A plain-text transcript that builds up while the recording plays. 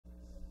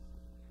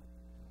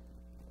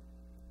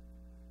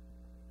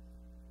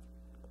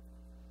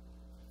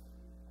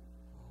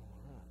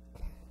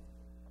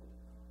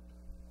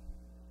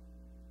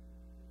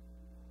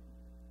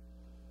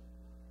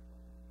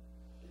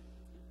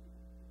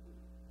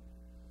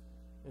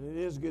And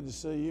it is good to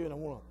see you, and I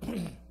want to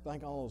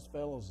thank all those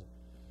fellows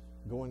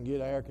going and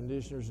get air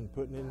conditioners and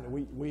putting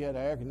in. We had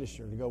an air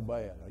conditioner to go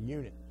bad, a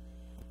unit,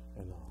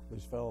 and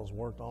these fellows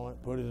worked on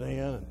it, put it in,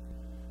 and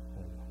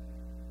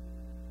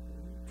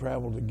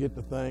traveled to get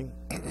the thing.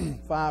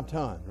 5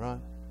 ton, right?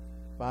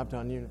 5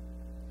 ton unit.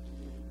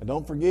 And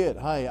don't forget,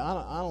 hey,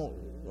 I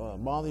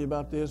don't bother you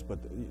about this, but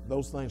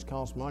those things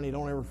cost money.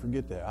 Don't ever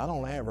forget that. I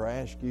don't ever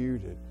ask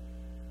you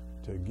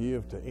to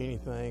give to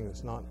anything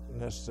that's not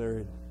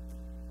necessary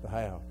to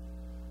have.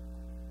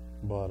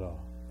 But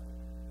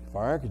if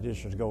our air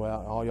conditioners go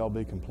out, all y'all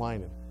be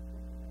complaining.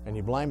 And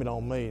you blame it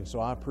on me, and so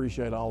I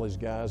appreciate all these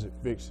guys that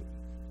fix it.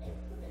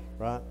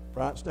 Right?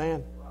 Right,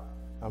 Stan?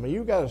 I mean,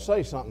 you got to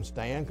say something,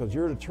 Stan, because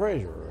you're the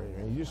treasurer.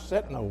 And you're just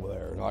sitting over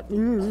there like,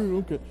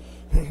 okay.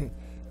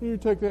 You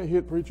take that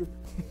hit, preacher.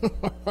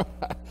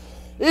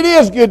 It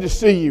is good to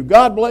see you.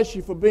 God bless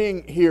you for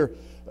being here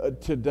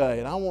today.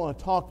 And I want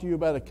to talk to you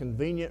about a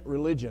convenient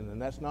religion,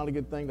 and that's not a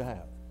good thing to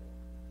have.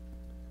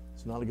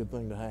 It's not a good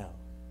thing to have.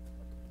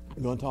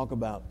 I'm going to talk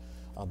about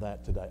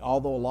that today.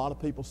 Although a lot of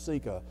people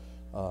seek a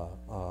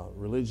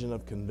religion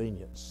of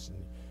convenience.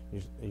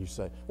 And you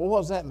say, well, what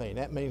does that mean?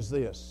 That means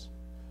this.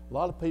 A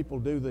lot of people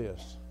do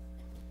this.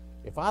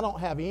 If I don't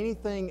have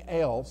anything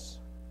else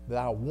that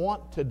I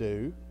want to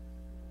do,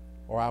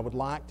 or I would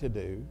like to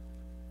do,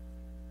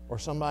 or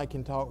somebody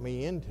can talk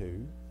me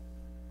into,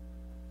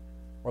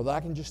 or that I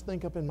can just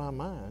think up in my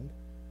mind,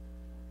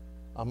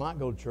 I might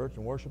go to church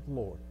and worship the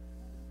Lord.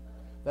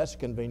 That's a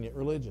convenient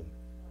religion.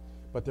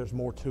 But there's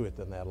more to it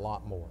than that, a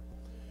lot more.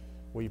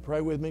 Will you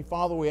pray with me?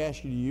 Father, we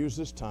ask you to use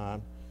this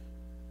time.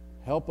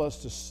 Help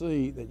us to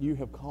see that you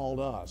have called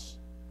us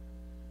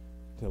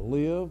to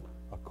live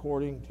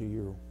according to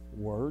your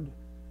word,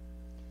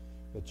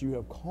 that you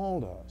have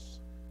called us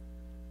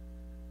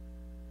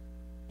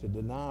to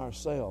deny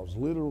ourselves,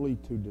 literally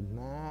to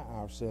deny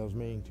ourselves,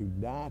 meaning to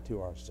die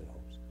to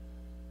ourselves.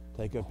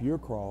 Take up your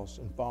cross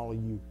and follow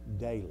you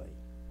daily,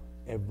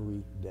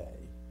 every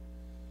day.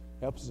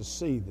 Helps us to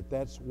see that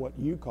that's what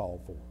you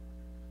call for.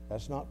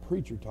 That's not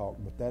preacher talk,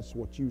 but that's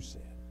what you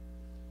said.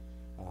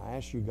 I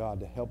ask you, God,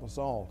 to help us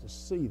all to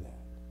see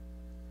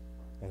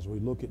that as we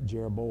look at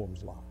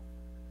Jeroboam's life.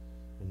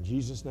 In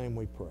Jesus' name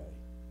we pray.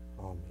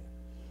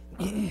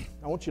 Amen.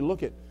 I want you to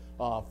look at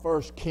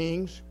 1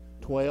 Kings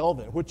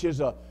 12, which is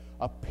a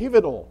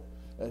pivotal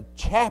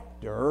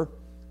chapter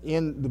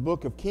in the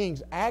book of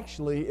Kings.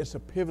 Actually, it's a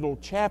pivotal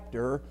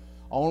chapter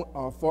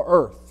for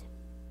earth,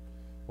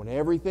 when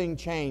everything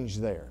changed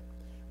there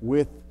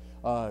with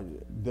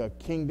the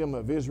kingdom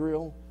of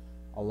Israel.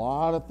 A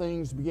lot of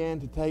things began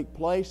to take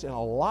place, and a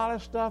lot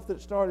of stuff that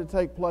started to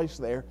take place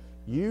there,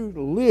 you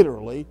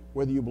literally,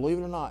 whether you believe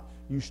it or not,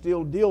 you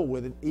still deal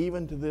with it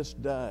even to this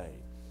day.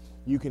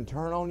 You can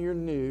turn on your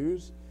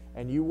news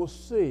and you will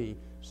see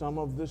some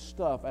of this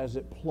stuff as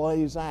it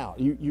plays out.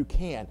 You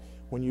can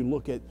when you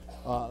look at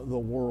the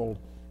world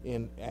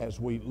as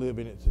we live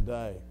in it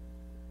today.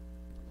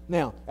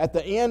 Now, at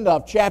the end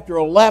of chapter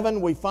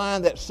 11, we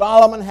find that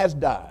Solomon has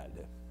died.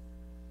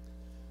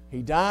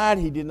 He died.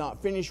 He did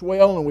not finish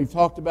well, and we've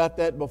talked about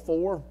that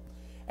before.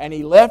 And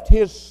he left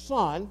his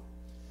son,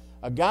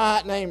 a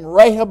guy named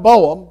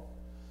Rehoboam,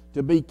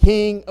 to be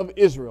king of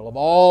Israel, of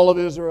all of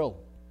Israel.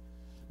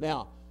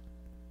 Now,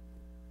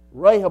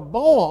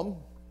 Rehoboam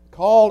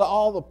called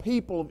all the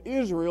people of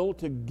Israel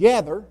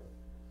together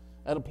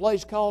at a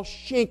place called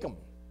Shechem.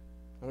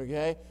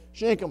 Okay?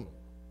 Shechem.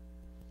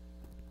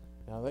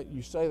 Now,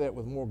 you say that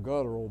with more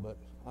guttural, but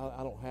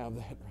I don't have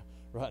that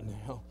right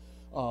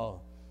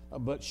now.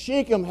 But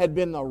Shechem had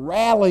been the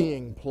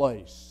rallying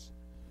place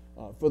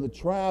for the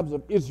tribes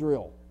of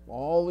Israel.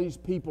 All these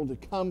people to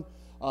come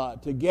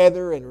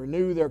together and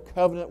renew their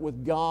covenant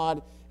with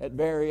God at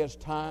various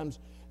times.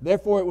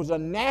 Therefore, it was a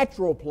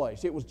natural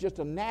place. It was just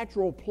a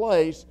natural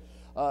place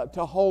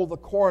to hold the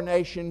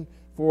coronation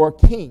for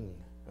a king.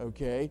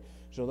 Okay?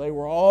 So they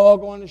were all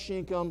going to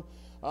Shechem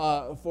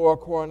for a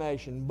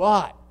coronation.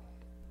 But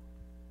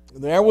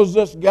there was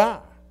this guy.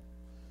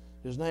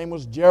 His name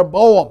was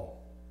Jeroboam.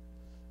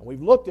 And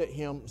we've looked at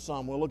him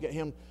some. We'll look at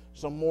him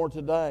some more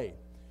today.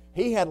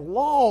 He had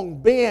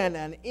long been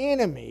an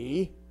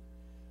enemy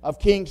of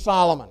King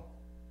Solomon.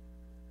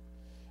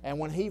 And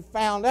when he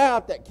found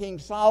out that King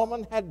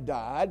Solomon had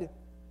died,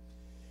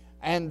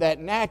 and that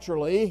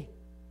naturally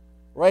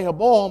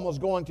Rehoboam was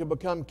going to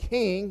become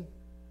king,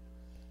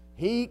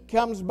 he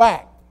comes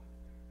back.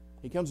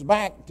 He comes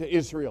back to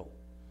Israel.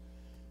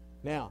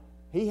 Now,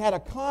 he had a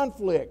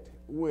conflict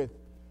with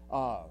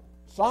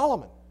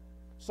Solomon.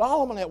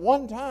 Solomon at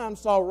one time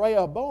saw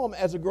Jeroboam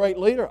as a great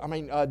leader.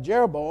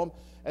 Jeroboam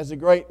as a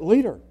great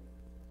leader.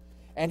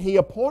 And he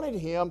appointed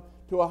him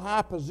to a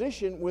high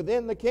position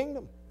within the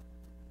kingdom.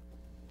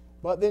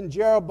 But then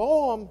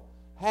Jeroboam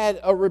had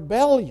a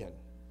rebellion.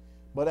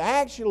 But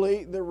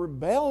actually, the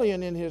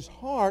rebellion in his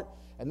heart,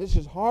 and this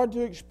is hard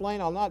to explain,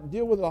 I'll not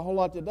deal with it a whole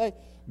lot today,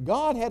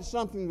 God had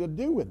something to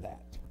do with that.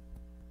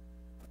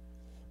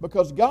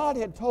 Because God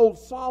had told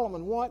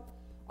Solomon what?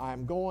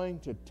 I'm going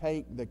to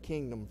take the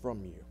kingdom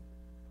from you.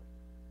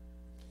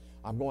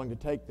 I'm going to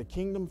take the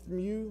kingdom from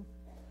you,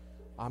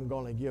 I'm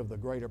going to give the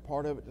greater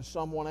part of it to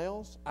someone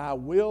else. I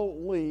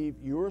will leave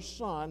your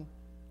son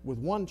with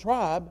one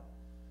tribe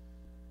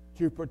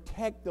to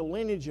protect the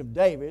lineage of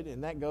David,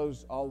 and that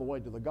goes all the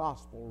way to the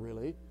gospel,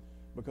 really,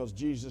 because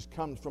Jesus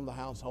comes from the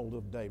household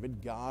of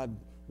David. God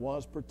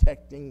was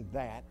protecting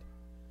that.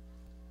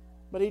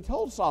 But he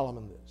told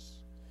Solomon this.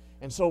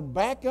 And so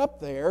back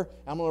up there,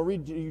 I'm going to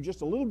read to you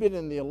just a little bit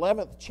in the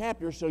 11th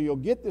chapter so you'll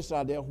get this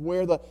idea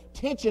where the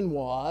tension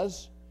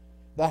was,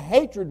 the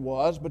hatred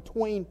was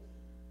between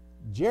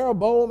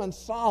Jeroboam and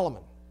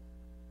Solomon.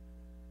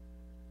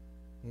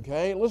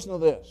 Okay, listen to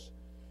this.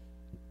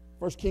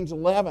 1 Kings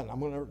 11, I'm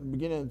going to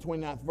begin in the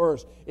 29th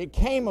verse. It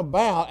came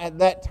about at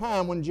that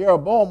time when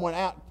Jeroboam went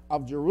out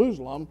of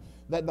Jerusalem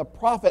that the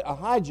prophet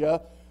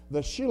Ahijah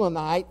the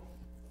Shilonite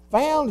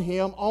found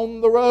him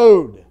on the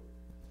road.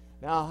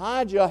 Now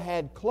Ahijah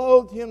had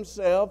clothed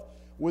himself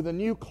with a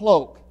new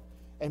cloak,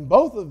 and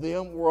both of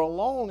them were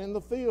alone in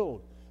the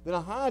field. Then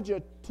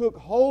Ahijah took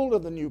hold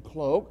of the new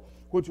cloak,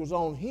 which was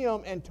on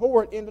him, and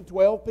tore it into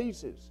 12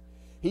 pieces.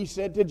 He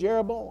said to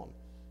Jeroboam,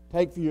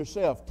 "Take for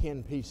yourself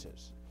 10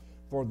 pieces.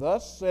 For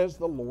thus says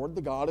the Lord,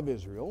 the God of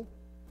Israel,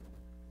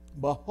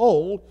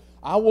 Behold,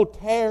 I will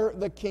tear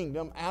the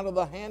kingdom out of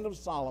the hand of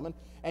Solomon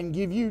and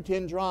give you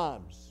 10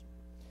 tribes.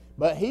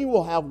 But he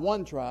will have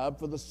one tribe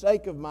for the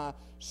sake of my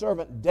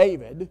servant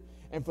David,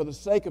 and for the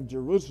sake of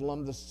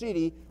Jerusalem, the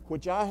city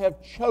which I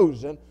have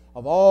chosen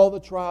of all the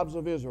tribes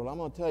of Israel." I'm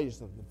going to tell you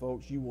something,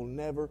 folks. You will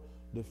never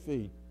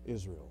defeat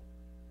Israel.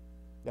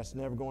 That's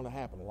never going to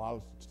happen. A lot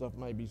of stuff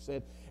may be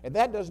said. And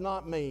that does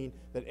not mean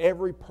that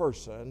every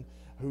person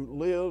who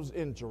lives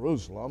in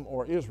Jerusalem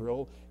or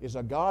Israel is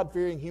a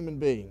God-fearing human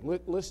being.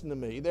 Listen to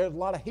me. There's a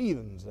lot of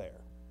heathens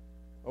there.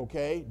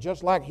 Okay?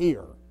 Just like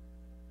here.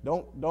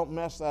 Don't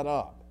mess that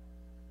up.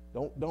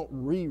 Don't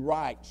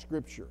rewrite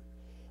Scripture.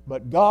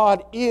 But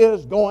God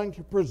is going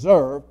to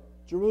preserve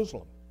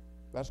Jerusalem.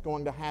 That's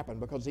going to happen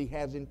because He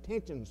has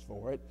intentions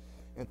for it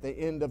at the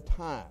end of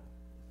time.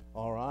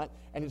 All right?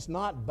 And it's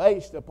not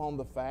based upon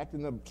the fact,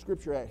 and the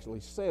Scripture actually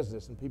says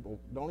this, and people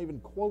don't even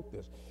quote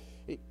this.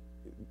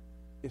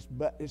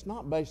 It's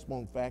not based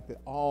upon the fact that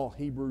all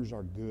Hebrews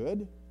are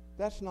good.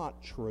 That's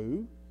not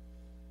true.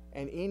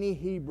 And any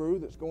Hebrew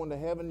that's going to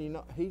heaven,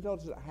 he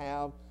doesn't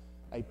have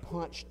a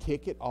punch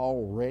ticket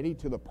already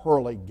to the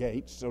pearly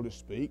gates, so to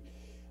speak.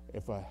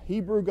 If a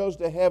Hebrew goes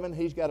to heaven,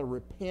 he's got to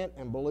repent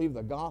and believe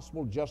the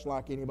gospel just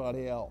like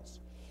anybody else.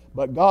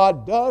 But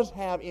God does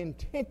have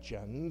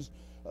intentions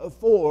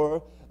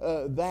for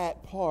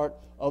that part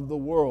of the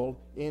world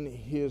in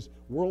His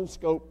world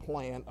scope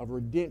plan of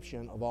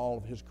redemption of all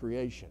of His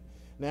creation.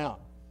 Now,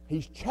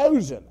 He's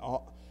chosen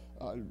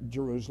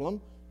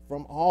Jerusalem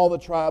from all the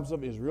tribes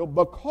of Israel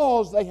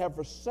because they have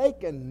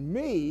forsaken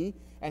me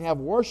and have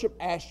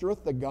worshipped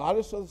Ashtoreth, the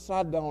goddess of the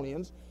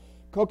Sidonians,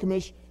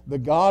 Kokemish, the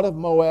god of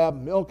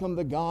Moab, Milcom,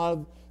 the god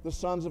of the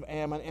sons of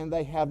Ammon, and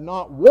they have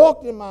not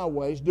walked in my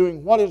ways,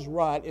 doing what is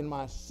right in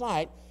my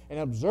sight, and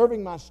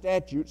observing my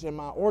statutes and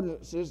my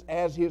ordinances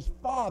as his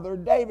father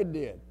David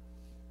did.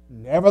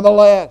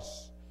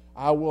 Nevertheless,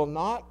 I will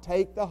not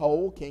take the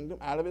whole kingdom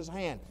out of his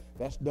hand.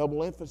 That's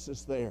double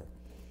emphasis there.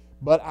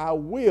 But I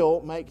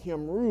will make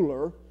him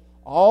ruler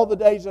all the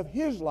days of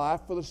his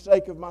life for the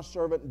sake of my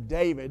servant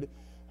David,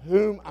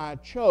 whom I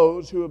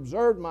chose, who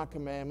observed my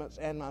commandments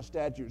and my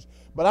statutes.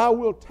 But I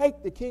will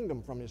take the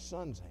kingdom from his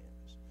son's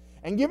hands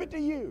and give it to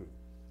you,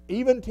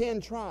 even 10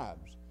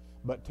 tribes.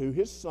 But to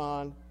his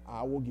son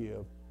I will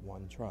give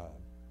one tribe,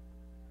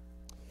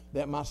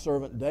 that my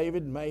servant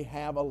David may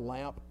have a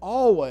lamp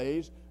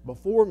always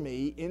before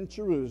me in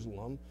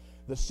Jerusalem,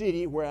 the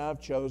city where I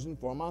have chosen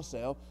for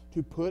myself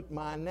to put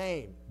my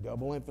name.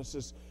 Double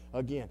emphasis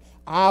again.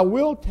 I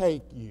will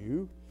take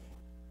you,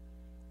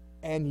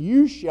 and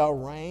you shall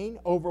reign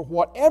over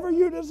whatever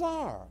you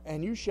desire,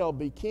 and you shall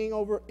be king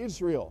over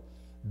Israel.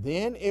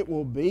 Then it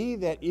will be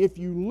that if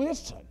you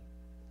listen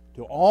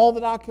to all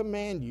that I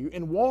command you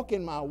and walk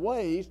in my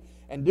ways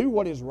and do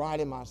what is right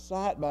in my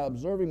sight by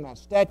observing my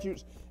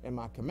statutes and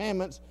my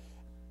commandments,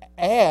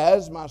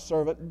 as my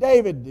servant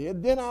David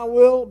did, then I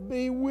will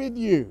be with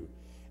you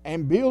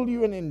and build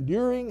you an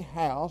enduring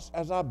house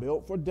as I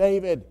built for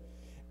David,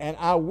 and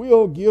I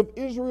will give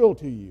Israel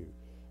to you.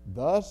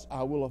 Thus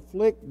I will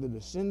afflict the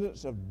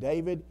descendants of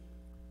David,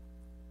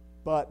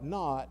 but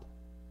not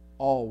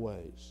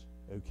always.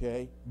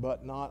 Okay?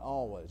 But not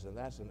always. And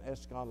that's an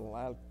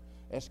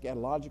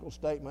eschatological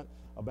statement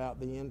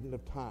about the end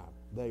of time.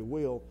 They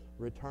will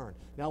return.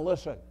 Now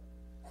listen.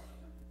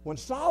 When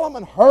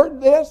Solomon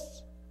heard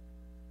this,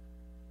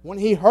 when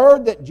he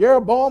heard that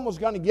Jeroboam was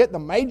going to get the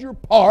major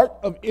part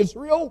of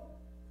Israel,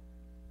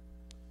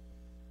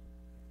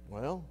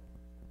 well,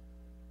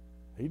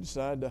 he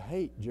decided to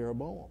hate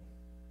Jeroboam.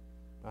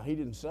 Now, he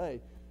didn't say,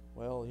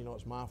 well,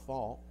 it's my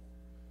fault.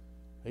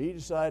 He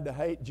decided to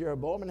hate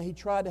Jeroboam, and he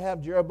tried to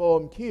have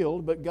Jeroboam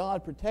killed, but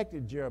God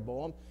protected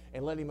Jeroboam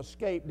and let him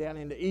escape down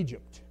into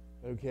Egypt.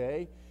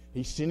 Okay?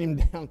 He sent him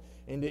down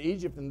into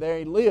Egypt, and there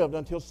he lived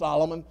until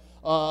Solomon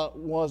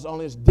was on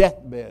his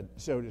deathbed,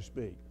 so to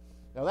speak.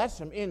 Now, that's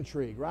some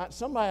intrigue, right?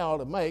 Somebody ought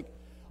to make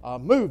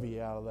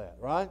movie out of that,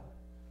 right?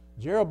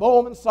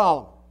 Jeroboam and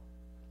Solomon.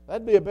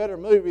 That'd be a better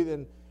movie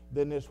than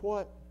this.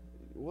 What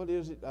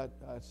is it? I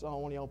saw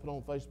one of y'all put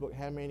on Facebook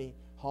how many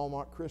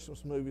Hallmark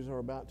Christmas movies are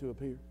about to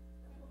appear.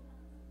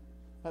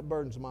 That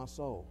burdens my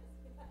soul.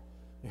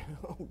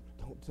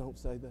 Don't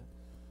say that.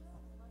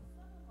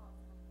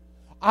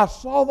 I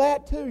saw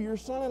that too. Your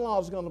son-in-law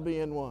is going to be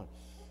in one.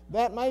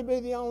 That may be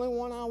the only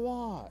one I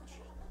watch.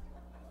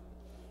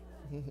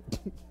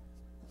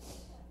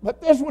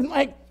 But this would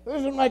make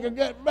a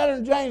good, better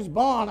than James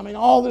Bond. I mean,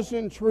 all this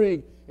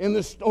intrigue in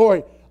this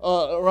story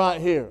right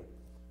here.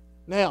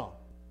 Now,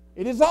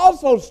 it is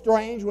also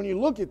strange when you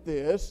look at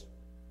this.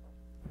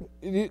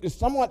 It is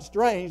somewhat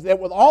strange that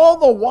with all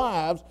the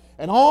wives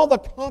and all the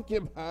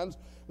concubines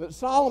that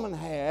Solomon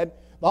had,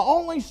 the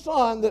only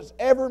son that's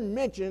ever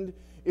mentioned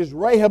is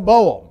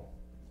Rehoboam.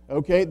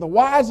 Okay, the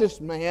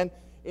wisest man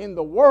in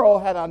the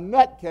world had a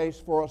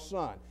nutcase for a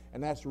son,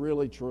 and that's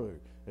really true,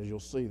 as you'll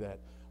see that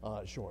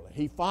shortly.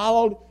 He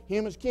followed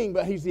him as king,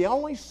 but he's the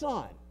only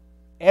son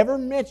ever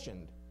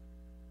mentioned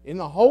in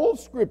the whole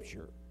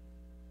Scripture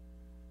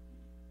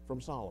from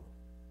Solomon.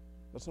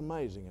 That's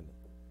amazing, isn't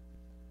it?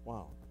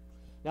 Wow.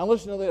 Now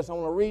listen to this. I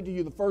want to read to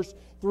you the first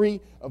 3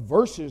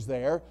 verses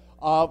there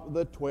of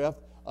the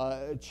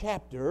 12th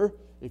chapter,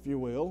 if you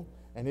will.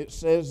 And it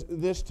says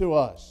this to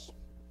us.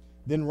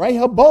 Then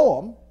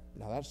Rehoboam,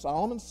 now that's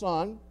Solomon's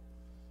son,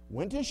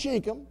 went to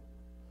Shechem,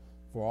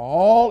 for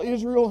all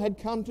Israel had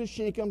come to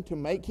Shechem to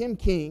make him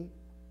king.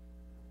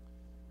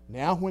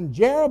 Now when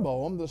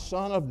Jeroboam, the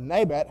son of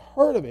Nebat,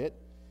 heard of it,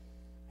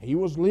 he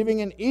was living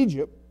in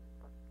Egypt,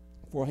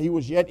 for he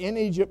was yet in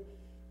Egypt,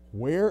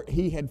 where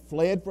he had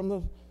fled from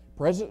the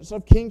presence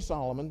of King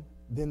Solomon.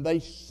 Then they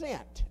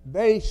sent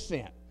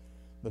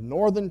the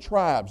northern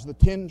tribes, the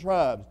 10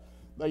 tribes,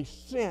 they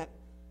sent,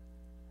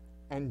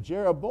 and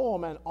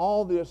Jeroboam and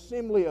all the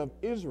assembly of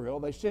Israel,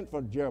 they sent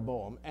for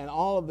Jeroboam, and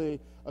all of the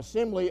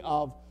assembly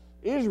of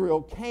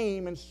Israel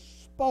came and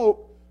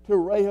spoke to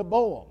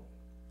Rehoboam.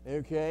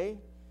 Okay?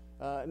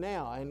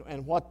 Now,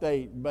 and what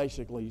they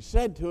basically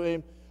said to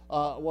him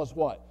was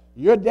what?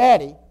 Your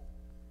daddy,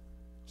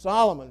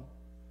 Solomon,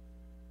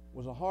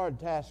 was a hard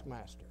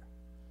taskmaster.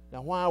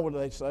 Now, why would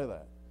they say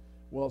that?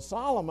 Well,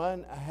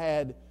 Solomon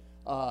had,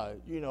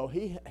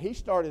 he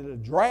started a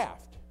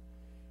draft.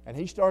 And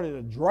he started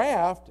a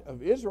draft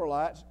of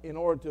Israelites in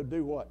order to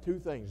do what? 2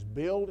 things.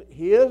 Build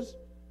his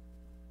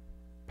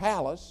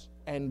palace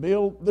and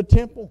build the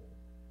temple.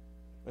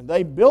 And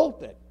they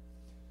built it.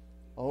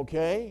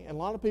 Okay? And a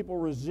lot of people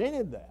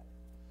resented that.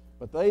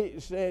 But they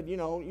said, you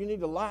need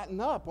to lighten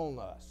up on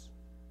us.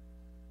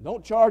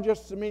 Don't charge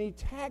us so many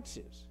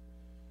taxes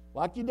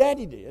like your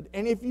daddy did.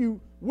 And if you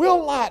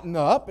will lighten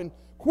up and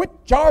quit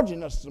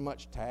charging us so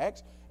much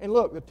tax. And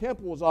look, the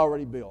temple was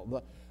already built.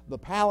 The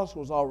palace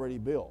was already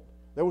built.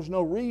 There was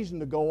no reason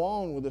to go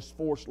on with this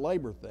forced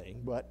labor thing,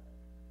 but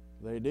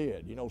they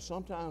did.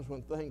 Sometimes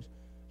when things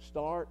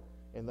start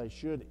and they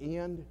should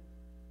end,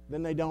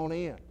 then they don't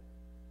end.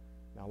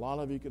 Now, a lot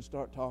of you could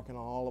start talking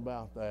all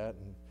about that,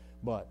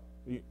 but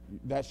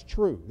that's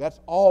true. That's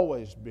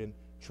always been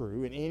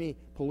true in any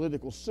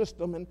political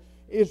system, and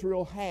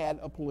Israel had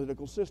a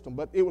political system,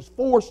 but it was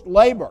forced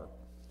labor.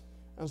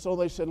 And so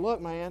they said,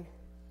 look, man,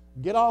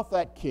 get off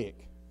that kick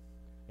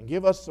and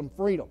give us some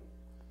freedom.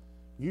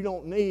 You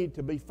don't need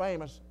to be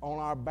famous on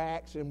our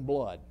backs in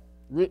blood.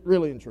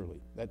 Really and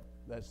truly,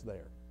 that's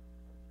there.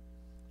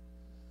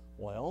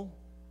 Well,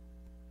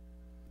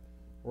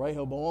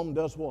 Rehoboam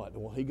does what?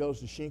 Well, he goes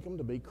to Shechem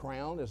to be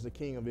crowned as the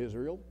king of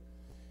Israel.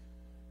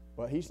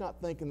 But he's not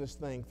thinking this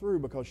thing through,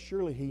 because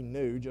surely he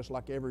knew, just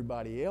like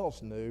everybody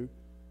else knew,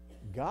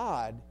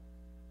 God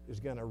is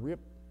going to rip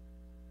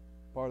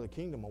part of the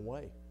kingdom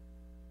away.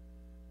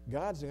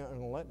 God's not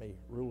going to let me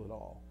rule it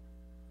all.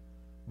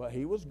 But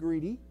he was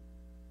greedy.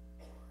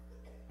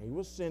 He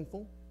was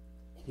sinful.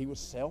 He was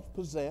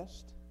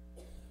self-possessed.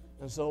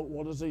 And so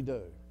what does he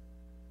do?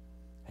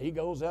 He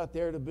goes out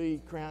there to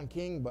be crowned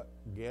king, but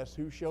guess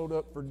who showed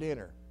up for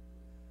dinner?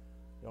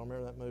 Y'all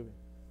remember that movie?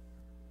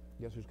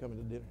 Guess who's coming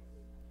to dinner?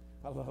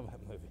 I love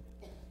that movie.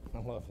 I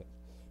love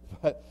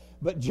it.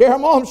 But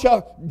Jeroboam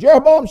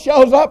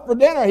shows up for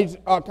dinner. He's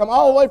come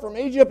all the way from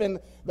Egypt, and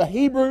the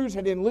Hebrews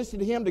had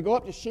enlisted him to go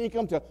up to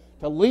Shechem to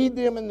lead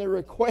them in the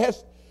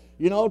request,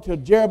 to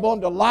Jeroboam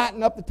to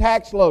lighten up the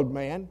tax load,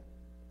 man.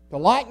 To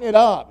lighten it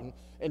up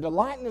and to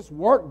lighten this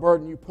work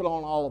burden you put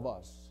on all of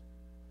us.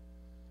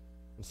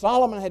 And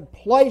Solomon had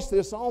placed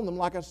this on them,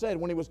 like I said,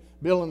 when he was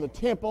building the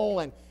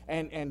temple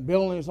and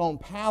building his own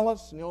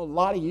palace. A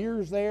lot of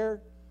years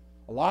there.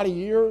 A lot of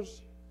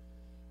years.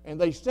 And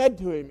they said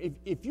to him,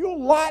 if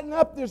you'll lighten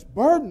up this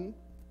burden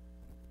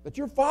that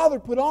your father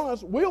put on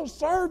us, we'll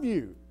serve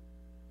you.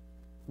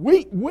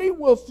 We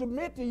will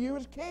submit to you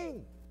as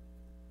king.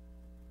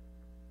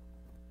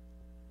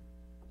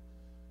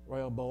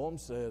 Rehoboam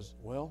says,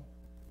 well,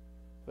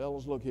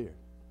 fellas, look here.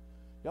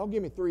 Y'all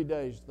give me 3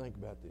 days to think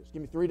about this.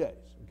 Give me 3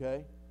 days,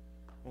 okay?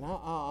 And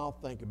I'll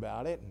think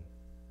about it.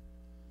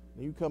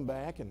 And you come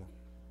back and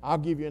I'll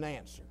give you an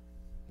answer,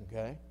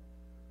 okay?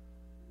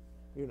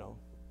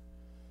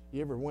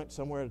 You ever went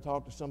somewhere to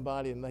talk to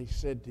somebody and they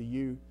said to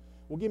you,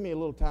 well, give me a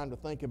little time to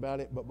think about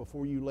it, but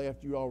before you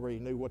left, you already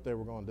knew what they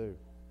were going to do.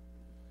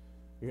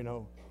 You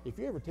know, if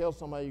you ever tell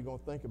somebody you're going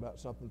to think about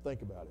something,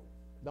 think about it.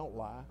 Don't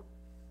lie.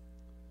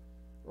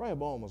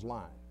 Rehoboam was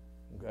lying.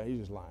 Okay, he's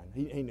just lying.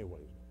 He knew what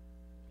he was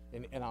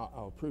doing. And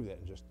I'll prove that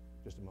in just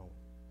a moment.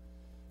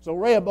 So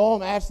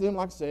Rehoboam asked them,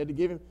 like I said, to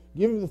give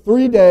him the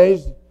 3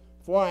 days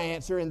for an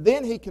answer, and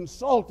then he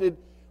consulted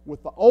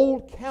with the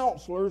old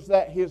counselors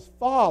that his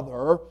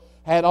father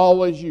had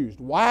always used.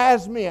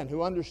 Wise men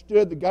who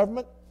understood the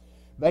government.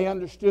 They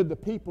understood the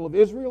people of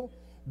Israel.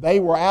 They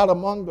were out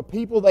among the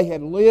people. They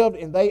had lived,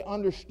 and they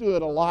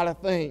understood a lot of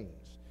things.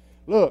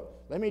 Look,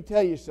 let me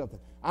tell you something.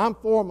 I'm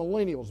for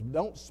millennials.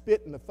 Don't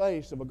spit in the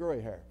face of a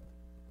gray hair.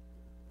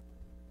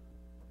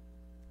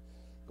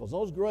 Because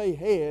those gray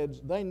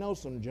heads, they know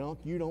some junk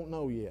you don't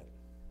know yet.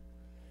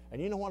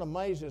 And you know what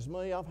amazes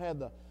me? I've had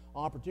the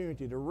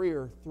opportunity to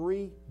rear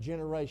 3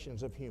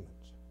 generations of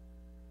humans.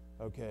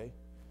 Okay?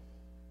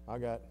 I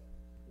got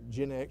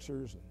Gen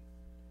Xers and,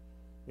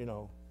 you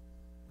know,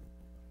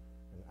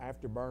 and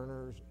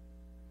afterburners,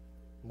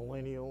 and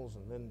millennials,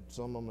 and then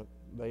some of them,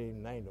 they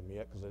ain't named them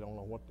yet because they don't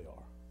know what they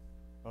are.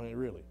 I mean,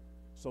 really.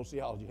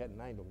 Sociology hadn't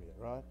named them yet,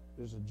 right?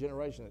 There's a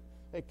generation that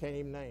they can't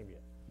even name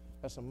yet.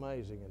 That's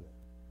amazing, isn't it?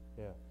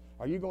 Yeah.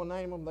 Are you going to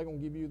name them? They're going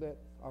to give you that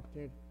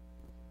opportunity?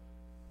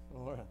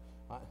 All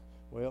right.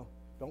 Well,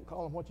 don't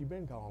call them what you've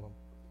been calling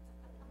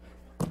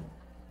them.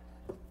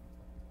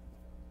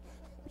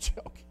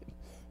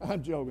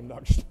 I'm joking,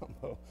 Dr.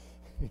 Stumbo.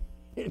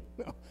 You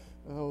know,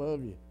 I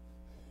love you.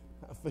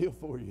 I feel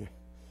for you.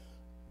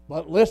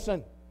 But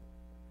listen,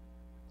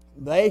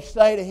 they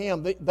say to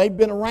him, they've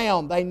been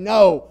around, they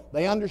know,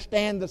 they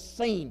understand the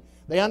scene,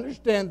 they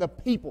understand the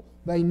people,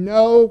 they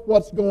know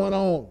what's going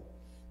on.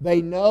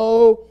 They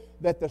know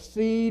that the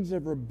seeds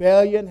of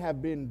rebellion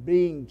have been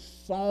being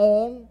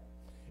sown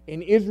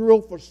in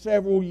Israel for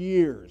several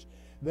years.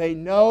 They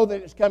know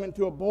that it's coming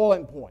to a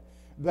boiling point.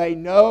 They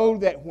know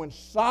that when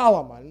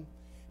Solomon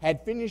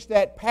had finished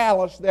that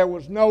palace, there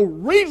was no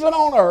reason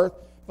on earth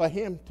for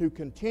him to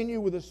continue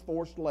with this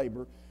forced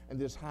labor and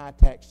this high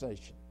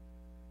taxation.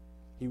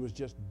 He was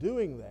just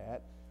doing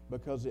that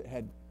because it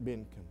had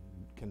been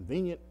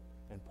convenient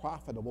and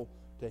profitable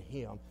to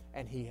him,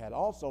 and he had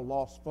also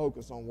lost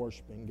focus on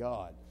worshiping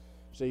God.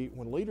 See,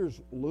 when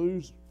leaders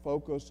lose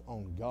focus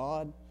on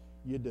God,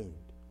 you're doomed.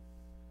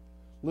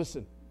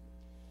 Listen,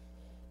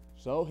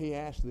 so he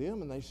asked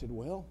them, and they said,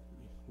 well,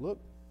 look,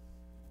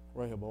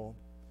 Rehoboam,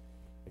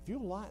 if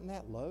you'll lighten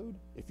that load,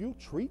 if you'll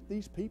treat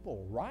these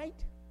people right,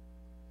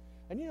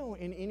 and you know,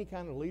 in any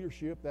kind of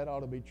leadership, that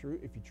ought to be true.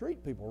 If you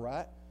treat people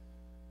right,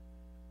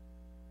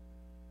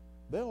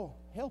 they'll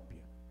help you.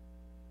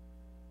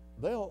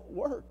 They'll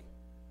work.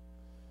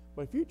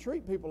 But if you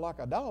treat people like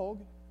a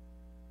dog,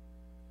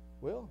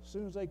 well, as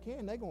soon as they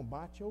can, they're going to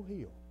bite your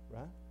heel,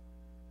 right?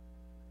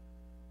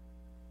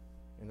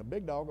 And a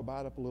big dog will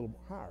bite up a little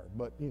higher.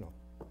 But, you know,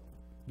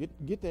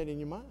 get that in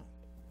your mind.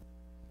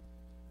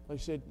 They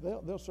said,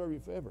 they'll serve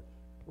you forever.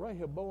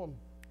 Rehoboam,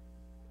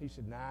 he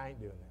said, nah, I ain't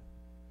doing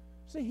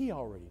that. See, he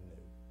already knew.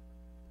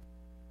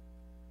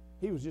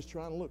 He was just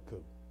trying to look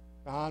cool.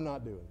 I'm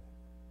not doing that.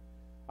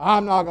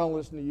 I'm not going to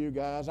listen to you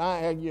guys.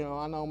 I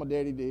know my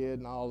daddy did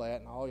and all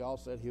that, and all y'all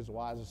said he was the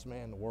wisest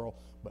man in the world.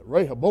 But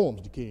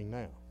Rehoboam's the king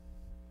now.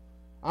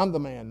 I'm the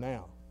man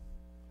now.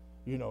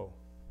 You know,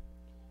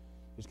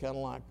 it's kind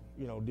of like,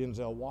 you know,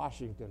 Denzel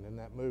Washington in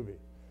that movie.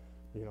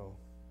 You know,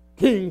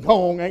 King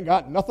Kong ain't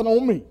got nothing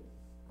on me.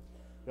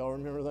 Y'all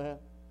remember that?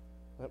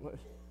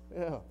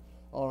 Yeah.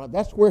 All right,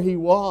 that's where he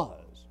was.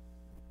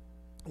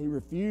 He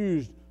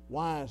refused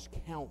wise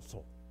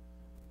counsel.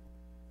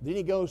 Then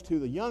he goes to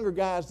the younger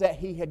guys that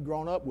he had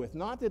grown up with.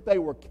 Not that they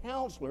were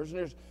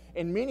counselors,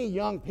 and many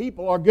young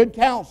people are good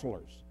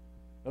counselors.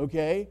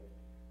 Okay?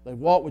 They've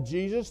walked with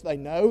Jesus. They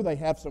know. They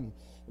have some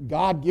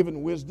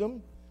God-given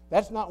wisdom.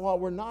 That's not what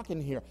we're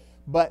knocking here.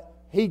 But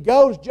he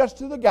goes just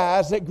to the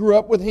guys that grew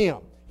up with him.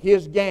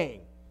 His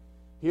gang.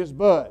 His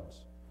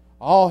buds.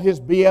 All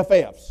his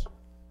BFFs.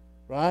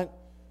 Right?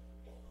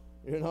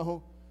 You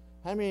know?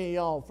 How many of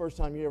y'all, first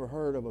time you ever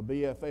heard of a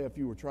BFF,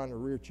 you were trying to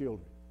rear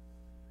children?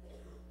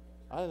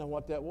 I didn't know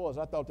what that was.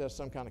 I thought that was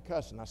some kind of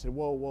cussing. I said,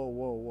 whoa, whoa,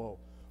 whoa, whoa.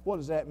 What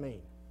does that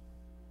mean?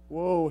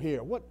 Whoa,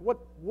 here. What?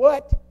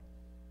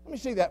 Let me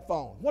see that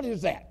phone. What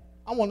is that?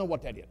 I want to know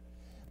what that is.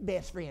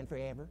 Best friend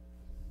forever.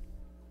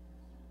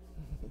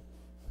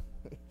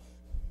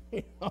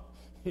 You know,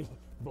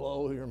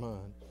 blow your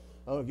mind.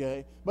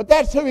 Okay? But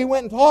that's who he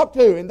went and talked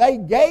to, and they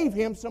gave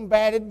him some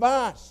bad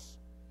advice.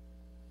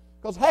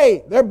 Because,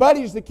 hey, their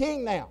buddy's the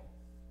king now.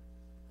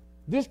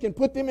 This can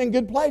put them in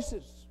good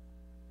places.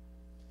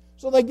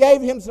 So they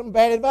gave him some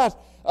bad advice.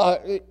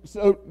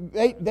 So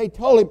they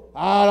told him,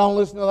 I don't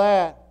listen to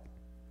that.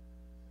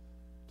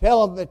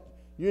 Tell him that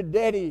your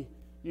daddy,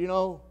 you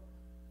know,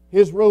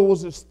 his rule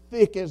was as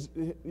thick as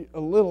a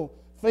little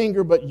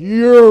finger, but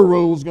your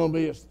rule is going to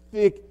be as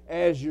thick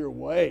as your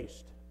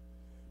waist.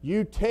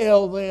 You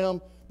tell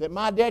them that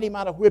my daddy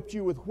might have whipped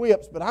you with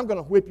whips, but I'm going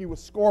to whip you with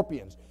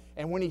scorpions.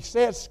 And when he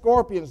says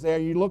scorpions there,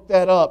 you look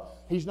that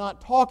up, he's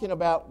not talking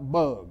about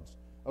bugs,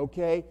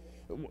 okay?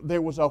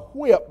 There was a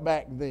whip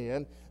back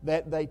then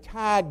that they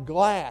tied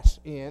glass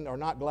in, or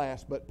not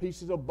glass, but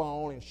pieces of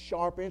bone and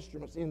sharp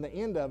instruments in the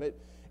end of it,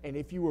 and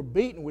if you were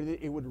beaten with it,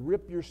 it would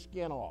rip your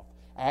skin off.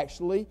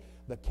 Actually,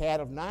 the cat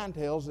of nine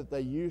tails that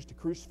they used to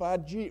crucify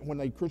when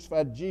they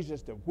crucified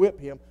Jesus to whip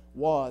him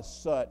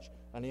was such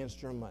an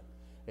instrument.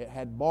 It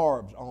had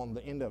barbs on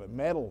the end of it,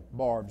 metal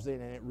barbs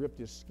in, and it ripped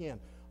his skin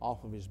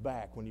off of his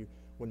back when you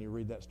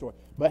read that story.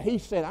 But he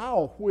said,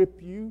 I'll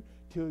whip you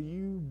till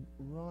you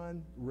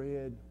run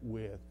red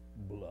with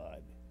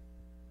blood.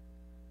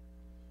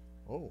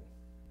 Oh,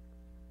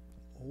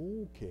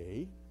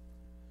 okay.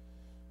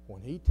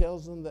 When he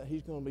tells them that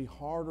he's going to be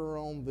harder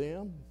on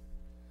them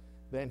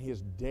than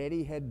his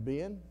daddy had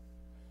been,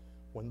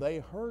 when they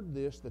heard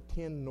this, the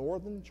 10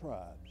 northern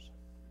tribes,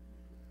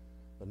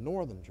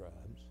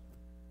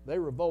 they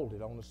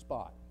revolted on the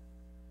spot.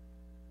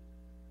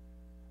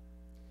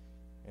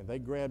 And they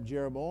grabbed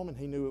Jeroboam, and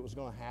he knew it was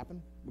going to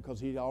happen because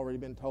he'd already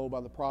been told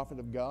by the prophet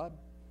of God,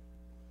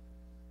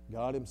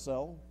 God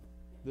himself,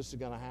 this is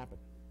going to happen.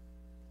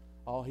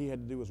 All he had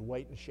to do was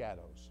wait in the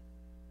shadows.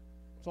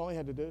 That's all he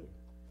had to do.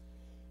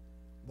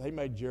 They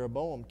made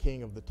Jeroboam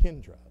king of the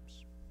 10 tribes.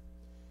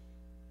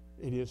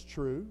 It is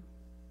true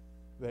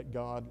that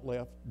God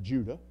left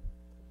Judah,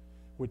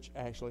 which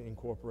actually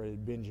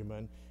incorporated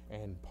Benjamin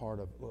and part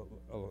of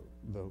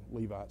the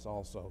Levites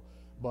also,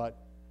 but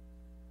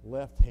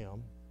left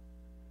him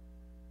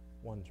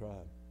one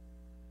tribe.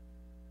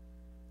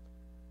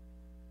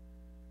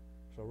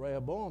 So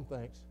Rehoboam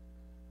thinks,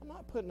 I'm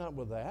not putting up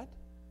with that.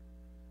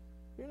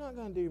 You're not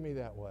going to do me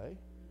that way.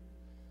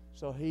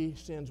 So he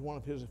sends one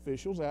of his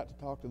officials out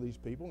to talk to these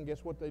people, and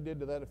guess what they did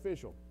to that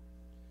official?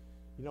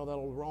 You know that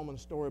old Roman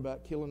story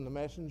about killing the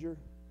messenger?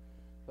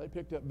 They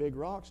picked up big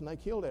rocks and they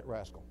killed that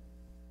rascal.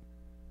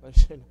 They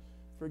said,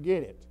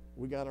 forget it.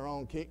 We got our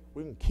own king.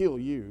 We can kill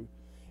you.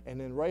 And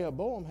then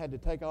Rehoboam had to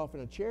take off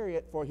in a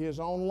chariot for his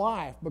own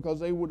life because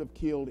they would have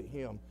killed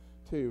him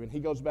too. And he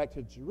goes back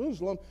to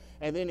Jerusalem,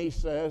 and then he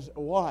says,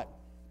 what?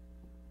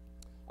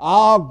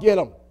 I'll get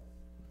them.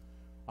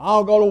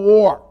 I'll go to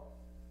war.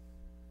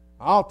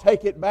 I'll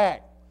take it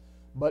back.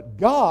 But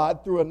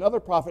God, through another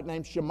prophet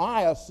named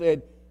Shemaiah,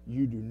 said,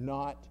 you do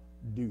not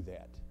do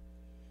that,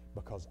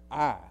 because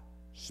I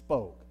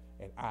spoke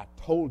and I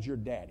told your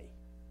daddy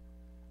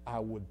I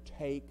would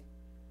take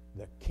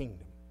the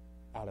kingdom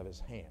out of his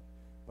hand,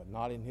 but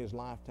not in his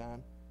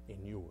lifetime,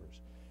 in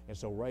yours. And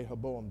so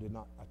Rehoboam did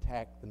not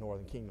attack the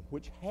northern kingdom,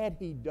 which had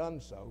he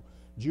done so,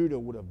 Judah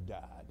would have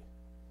died.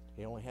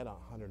 He only had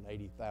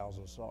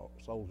 180,000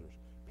 soldiers,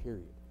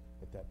 period,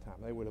 at that time.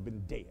 They would have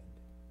been dead.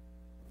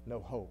 No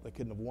hope. They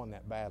couldn't have won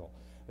that battle.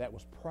 That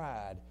was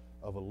pride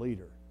of a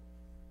leader.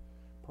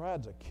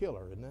 Pride's a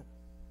killer, isn't it?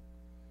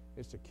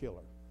 It's a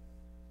killer.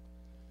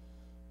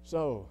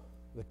 So,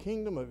 the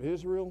kingdom of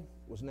Israel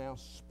was now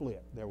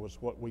split. There was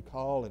what we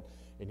call, and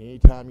any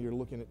time you're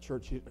looking at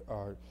church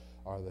or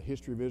the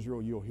history of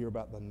Israel, you'll hear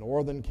about the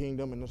northern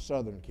kingdom and the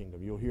southern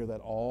kingdom. You'll hear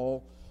that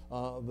all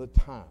the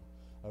time,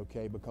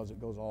 okay, because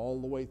it goes all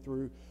the way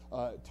through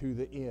to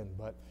the end.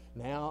 But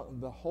now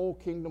the whole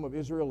kingdom of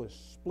Israel is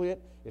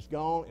split. It's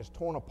gone. It's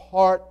torn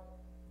apart.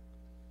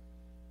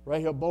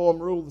 Rehoboam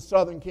ruled the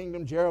southern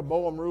kingdom.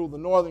 Jeroboam ruled the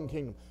northern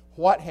kingdom.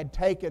 What had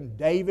taken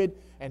David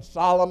and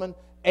Solomon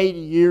 80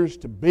 years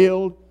to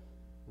build,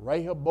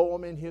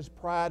 Rehoboam in his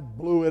pride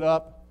blew it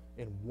up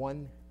in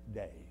one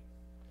day.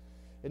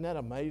 Isn't that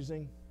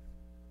amazing?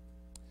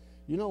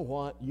 You know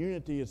what?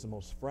 Unity is the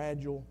most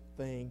fragile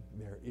thing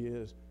there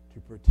is to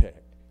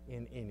protect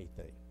in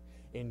anything.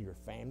 In your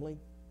family,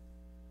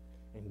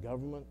 in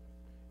government,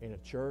 in a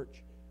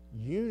church.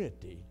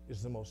 Unity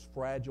is the most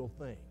fragile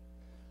thing.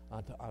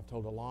 I've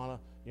told a lot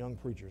of young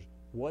preachers,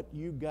 what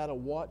you've got to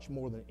watch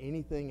more than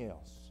anything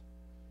else,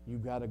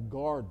 you've got to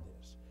guard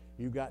this.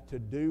 You've got to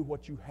do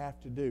what you have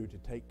to do to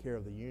take care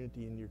of the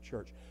unity in your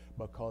church.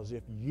 Because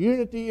if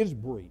unity is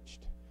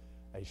breached,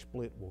 a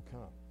split will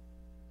come.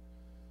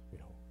 You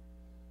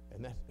know,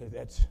 and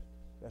that's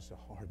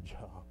a hard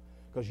job.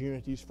 Because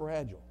unity is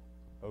fragile.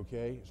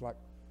 Okay? It's like,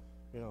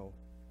 you know,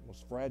 the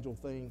most fragile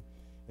thing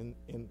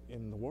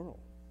in the world.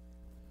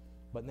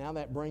 But now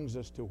that brings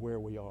us to where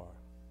we are.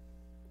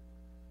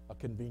 A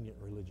convenient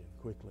religion,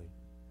 quickly.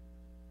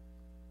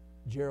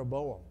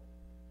 Jeroboam,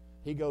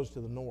 he goes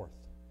to the north.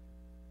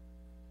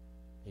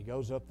 He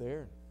goes up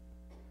there.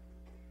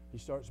 He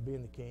starts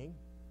being the king.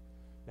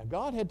 Now,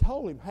 God had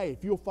told him, hey,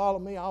 if you'll follow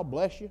me, I'll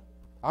bless you.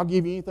 I'll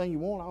give you anything you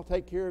want. I'll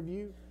take care of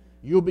you.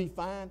 You'll be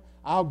fine.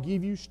 I'll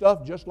give you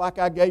stuff just like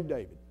I gave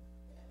David.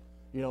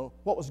 You know,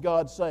 what was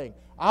God saying?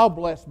 I'll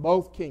bless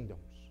both kingdoms.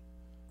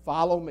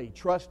 Follow me.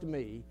 Trust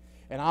me.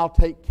 And I'll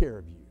take care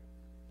of you.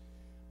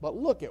 But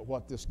look at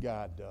what this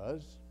guy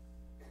does.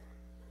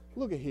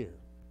 Look at here.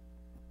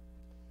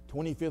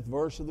 25th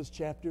verse of this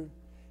chapter.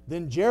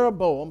 Then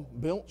Jeroboam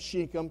built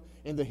Shechem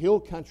in the hill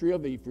country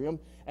of Ephraim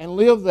and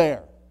lived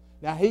there.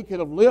 Now he could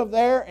have lived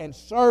there and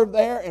served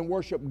there and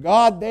worshiped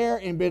God there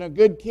and been a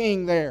good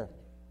king there.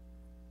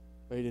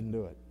 But he didn't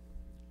do it.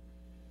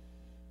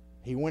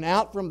 He went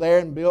out from there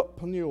and built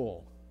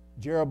Peniel.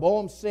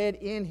 Jeroboam said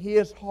in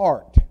his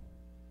heart,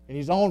 in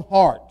his own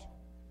heart,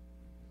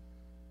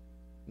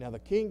 now the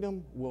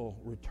kingdom will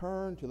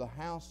return to the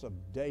house of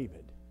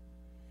David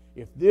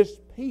if this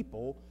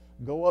people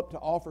go up to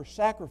offer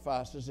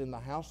sacrifices in the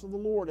house of the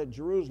Lord at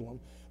Jerusalem.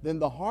 Then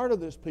the heart of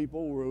this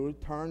people will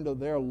return to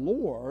their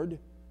Lord,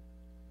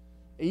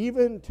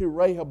 even to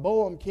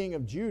Rehoboam king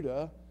of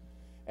Judah,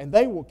 and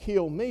they will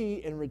kill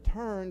me and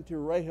return to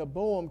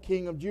Rehoboam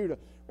king of Judah.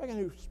 Reckon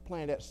who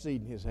planted that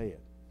seed in his head? It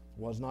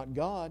was not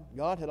God.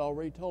 God had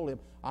already told him,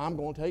 I'm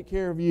going to take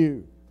care of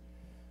you.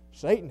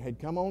 Satan had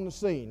come on the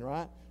scene,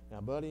 right? Now,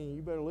 buddy,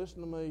 you better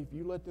listen to me. If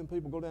you let them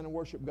people go down and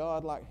worship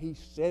God like He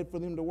said for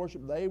them to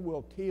worship, they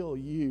will kill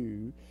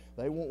you.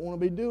 They won't want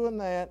to be doing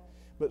that.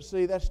 But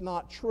see, that's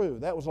not true.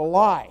 That was a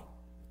lie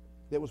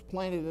that was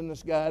planted in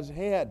this guy's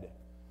head.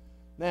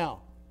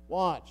 Now,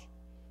 watch.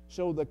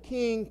 So the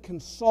king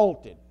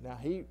consulted. Now,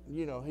 he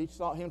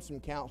sought him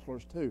some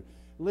counselors too.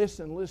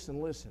 Listen.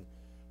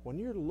 When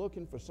you're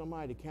looking for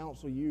somebody to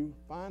counsel you,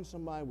 find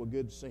somebody with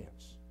good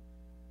sense.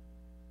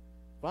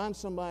 Find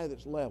somebody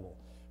that's level.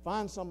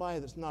 Find somebody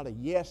that's not a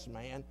yes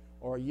man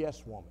or a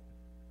yes woman.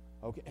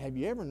 Okay? Have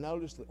you ever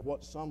noticed that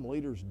what some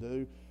leaders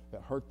do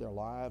that hurt their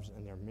lives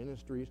and their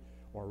ministries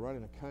or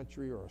running a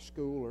country or a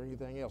school or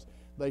anything else?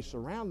 They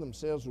surround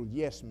themselves with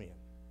yes men.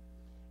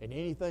 And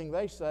anything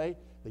they say,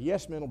 the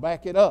yes men will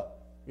back it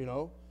up.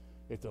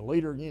 If the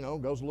leader,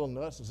 goes a little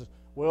nuts and says,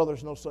 well,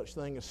 there's no such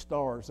thing as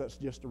stars. That's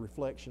just a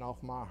reflection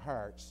off my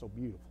heart. It's so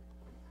beautiful.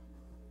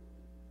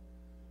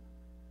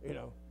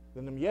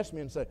 Then them yes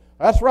men say,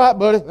 that's right,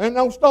 buddy. There ain't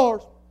no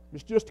stars.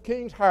 It's just the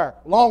king's hair.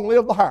 Long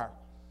live the hair.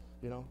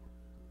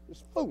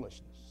 It's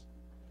foolishness.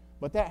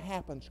 But that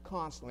happens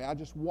constantly. I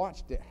just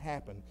watched it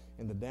happen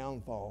in the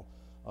downfall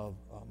of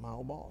my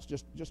old boss,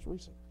 just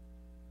recently.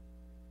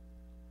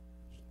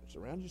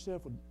 Surround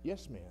yourself with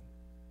yes men,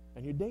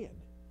 and you're dead.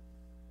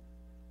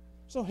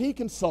 So he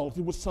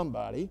consulted with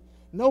somebody,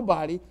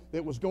 nobody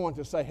that was going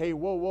to say, hey,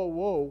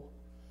 whoa.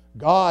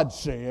 God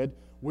said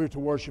we're to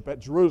worship at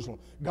Jerusalem.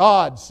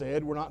 God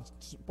said we're not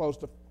supposed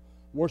to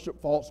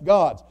worship false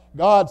gods.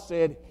 God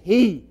said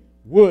He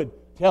would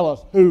tell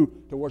us who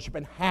to worship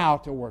and how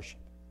to worship.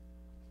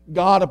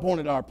 God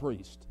appointed our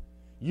priest.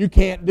 You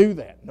can't do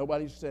that.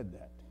 Nobody said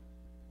that.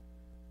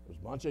 There's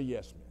a bunch of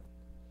yes men.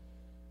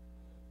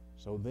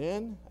 So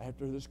then,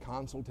 after this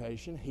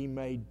consultation, he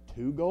made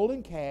 2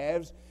 golden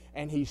calves,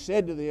 and he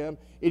said to them,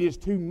 it is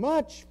too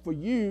much for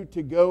you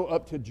to go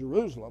up to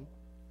Jerusalem.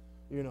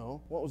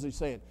 What was he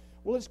saying?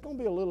 Well, it's going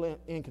to be a little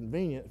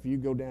inconvenient if you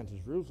go down to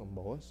Jerusalem,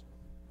 boys.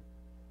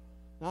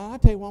 Now, I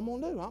tell you what I'm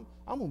going to do.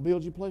 I'm going to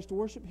build you a place to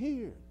worship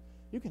here.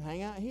 You can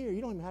hang out here.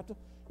 You don't have to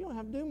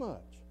do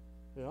much.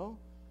 There's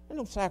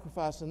no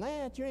sacrifice in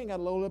that. You ain't got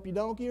to load up your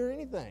donkey or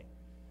anything.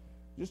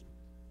 Just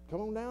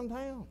come on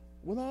downtown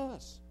with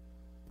us.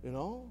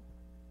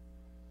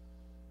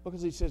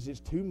 Because he says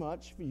it's too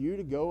much for you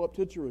to go up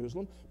to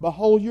Jerusalem.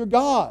 Behold your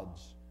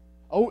gods,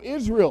 O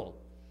Israel,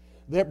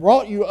 that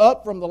brought you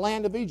up from the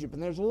land of Egypt.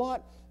 And there's a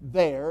lot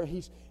there.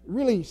 He's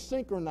really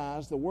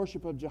synchronized the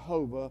worship of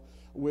Jehovah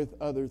with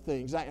other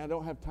things. I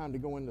don't have time to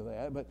go into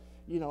that, but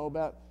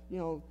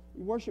you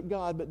worship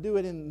God, but do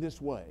it in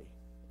this way.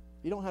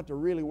 You don't have to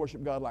really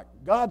worship God like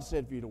God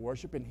said for you to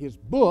worship in His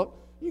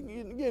book. You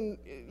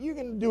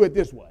can do it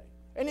this way,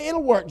 and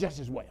it'll work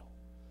just as well.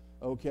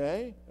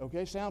 Okay,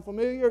 sound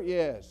familiar?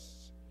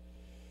 Yes.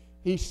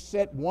 He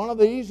set one of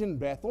these in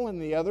Bethel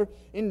and the other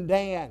in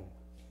Dan.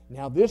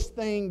 Now this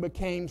thing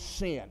became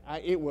sin.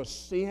 It was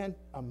sin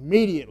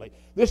immediately.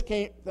 This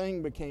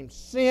thing became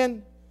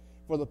sin,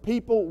 for the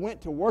people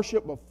went to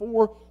worship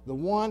before the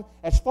one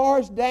as far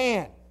as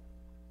Dan.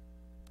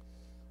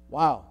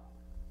 Wow.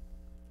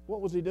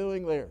 What was he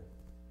doing there?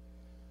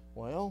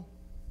 Well,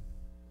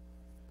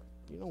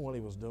 you know what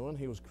he was doing.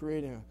 He was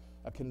creating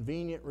a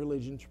convenient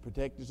religion to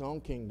protect his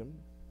own kingdom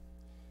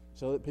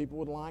so that people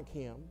would like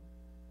him.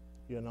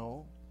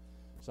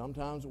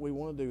 Sometimes we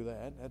want to do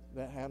that.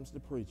 That happens to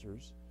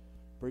preachers.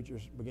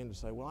 Preachers begin to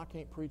say, well, I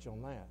can't preach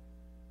on that.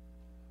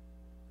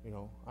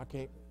 I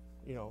can't,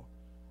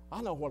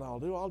 I know what I'll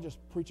do. I'll just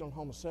preach on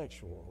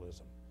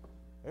homosexualism.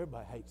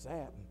 Everybody hates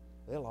that, and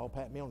they'll all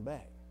pat me on the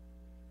back.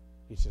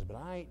 He says, but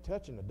I ain't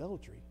touching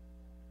adultery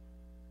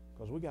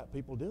because we got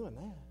people doing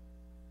that.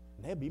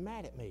 And they'll be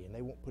mad at me, and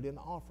they won't put in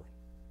the offering.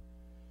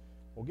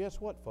 Well,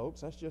 guess what, folks?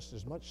 That's just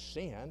as much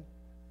sin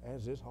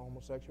as is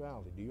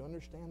homosexuality. Do you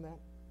understand that?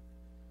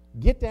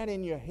 Get that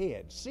in your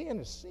head. Sin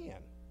is sin.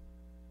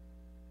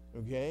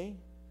 Okay?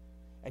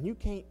 And you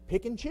can't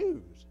pick and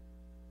choose.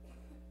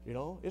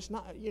 It's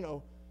not,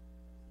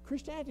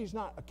 Christianity is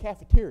not a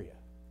cafeteria.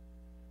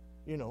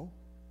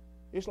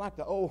 It's like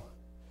the old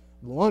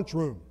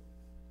lunchroom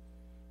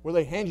where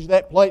they hand you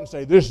that plate and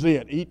say, this is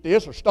it. Eat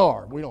this or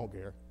starve. We don't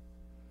care.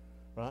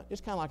 Right?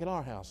 It's kind of like at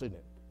our house, isn't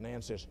it?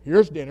 Nan says,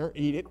 here's dinner.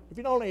 Eat it. If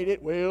you don't eat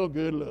it, well,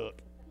 good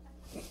luck.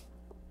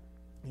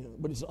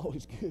 But it's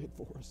always good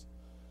for us.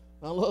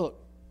 Now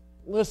look,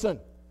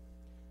 listen.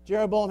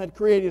 Jeroboam had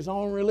created his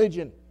own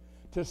religion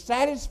to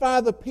satisfy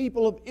the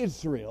people of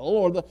Israel,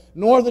 or the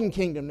northern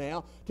kingdom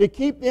now, to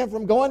keep them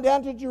from going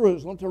down to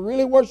Jerusalem to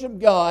really worship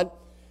God.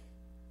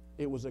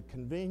 It was a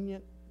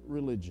convenient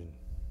religion.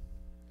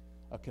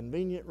 A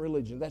convenient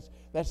religion.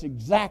 That's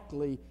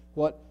exactly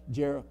what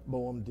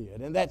Jeroboam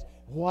did. And that's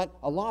what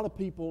a lot of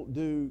people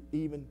do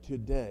even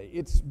today.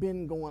 It's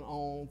been going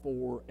on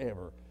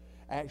forever.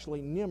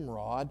 Actually,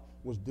 Nimrod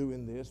was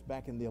doing this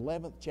back in the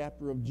 11th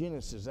chapter of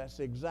Genesis. That's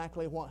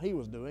exactly what he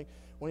was doing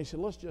when he said,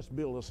 let's just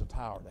build us a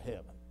tower to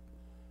heaven.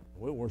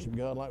 We'll worship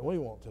God like we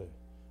want to.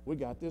 We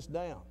got this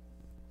down.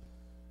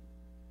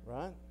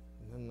 Right?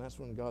 And then that's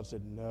when God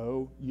said,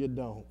 no, you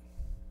don't.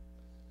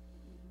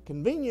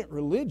 Convenient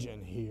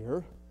religion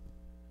here,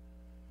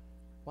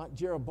 like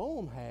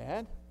Jeroboam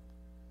had,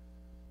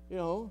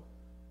 I'm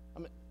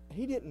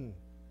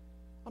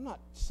not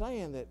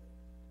saying that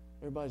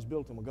everybody's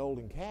built them a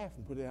golden calf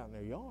and put it out in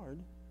their yard,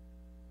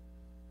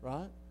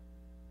 right?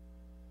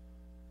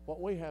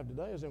 What we have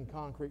today is them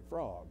concrete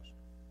frogs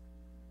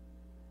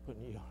put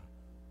in your yard.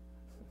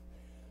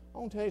 I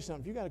want to tell you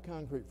something. If you got a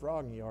concrete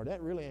frog in your yard,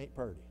 that really ain't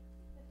pretty.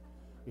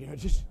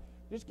 Just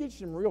get you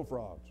some real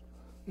frogs.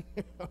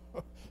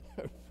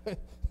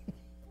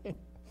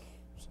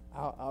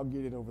 I'll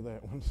get it over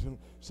that one.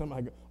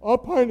 Somebody go, I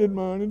painted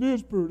mine. It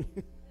is pretty.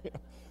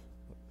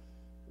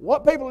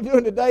 What people are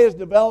doing today is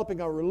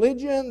developing a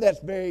religion that's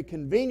very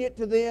convenient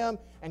to them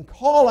and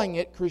calling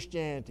it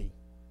Christianity.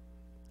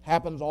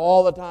 Happens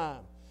all the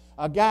time.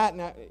 A guy,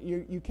 now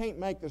you can't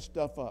make this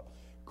stuff up.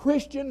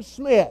 Christian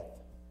Smith,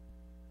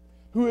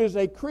 who is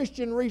a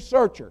Christian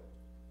researcher.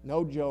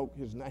 No joke,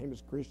 his name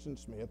is Christian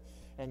Smith,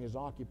 and his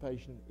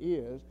occupation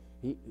is,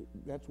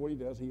 that's what he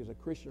does. He is a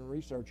Christian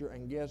researcher,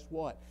 and guess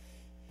what?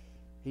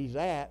 He's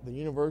at the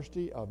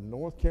University of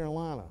North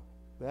Carolina.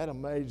 That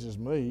amazes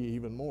me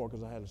even more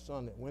because I had a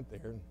son that went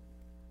there.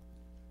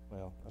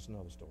 Well, that's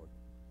another story.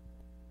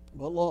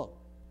 But look,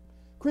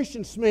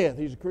 Christian Smith,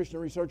 he's a Christian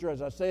researcher,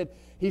 as I said.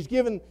 He's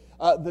given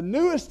the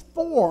newest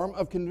form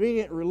of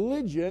convenient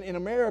religion in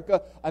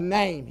America a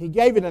name. He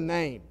gave it a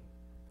name.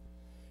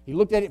 He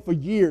looked at it for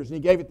years and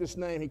he gave it this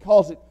name. He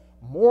calls it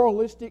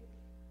moralistic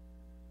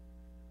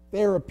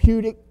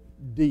therapeutic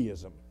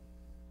deism.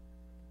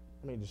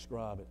 Let me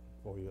describe it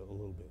for you a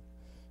little bit.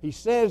 He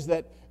says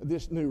that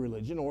this new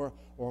religion, or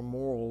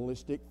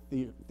moralistic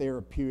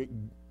therapeutic,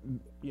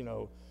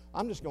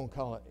 I'm just going to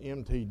call it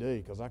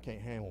MTD because I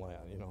can't handle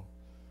that,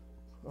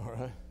 all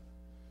right,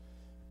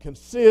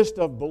 consists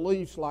of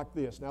beliefs like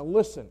this. Now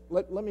listen,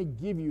 let me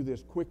give you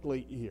this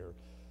quickly here.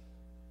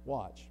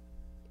 Watch.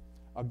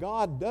 A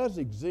God does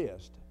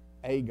exist.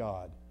 A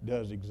God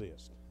does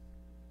exist.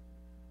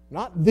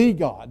 Not the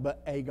God,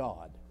 but a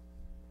God.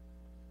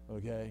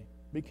 Okay?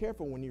 Be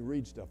careful when you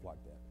read stuff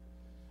like that.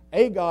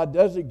 A God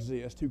does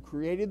exist who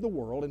created the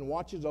world and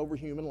watches over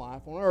human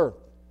life on earth.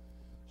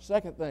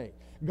 Second thing,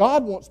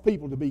 God wants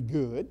people to be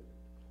good,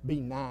 be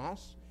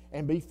nice,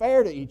 and be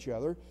fair to each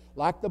other,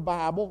 like the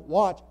Bible,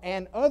 watch,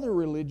 and other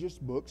religious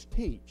books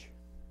teach.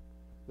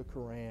 The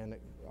Quran,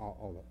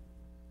 all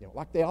that.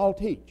 Like they all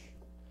teach.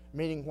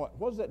 Meaning what?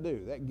 What does that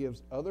do? That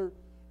gives other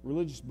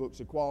religious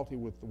books equality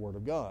with the Word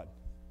of God.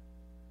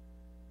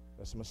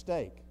 That's a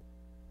mistake.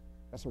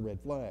 That's a red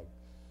flag.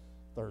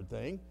 Third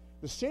thing,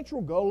 the central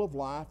goal of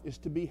life is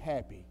to be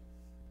happy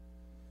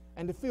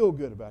and to feel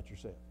good about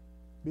yourself.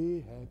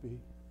 Be happy.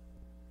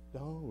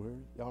 Don't worry.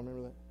 Y'all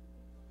remember that?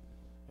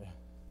 Yeah.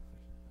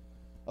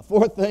 A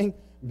fourth thing,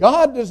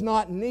 God does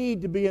not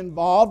need to be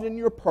involved in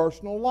your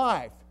personal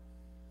life.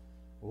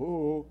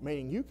 Oh,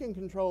 meaning you can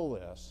control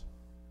this.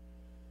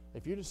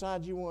 If you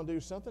decide you want to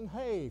do something,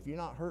 hey, if you're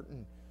not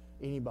hurting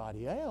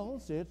anybody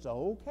else, it's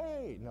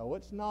okay. No,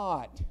 it's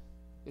not.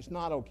 It's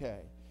not okay.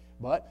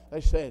 But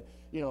they said,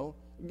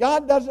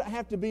 God doesn't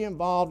have to be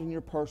involved in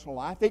your personal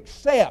life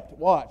except,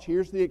 watch,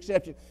 here's the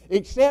exception,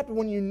 except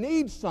when you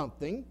need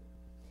something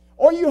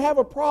or you have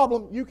a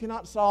problem you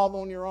cannot solve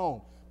on your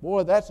own.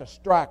 Boy, that's a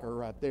striker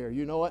right there.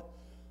 You know what?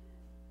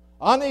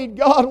 I need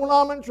God when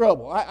I'm in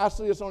trouble. I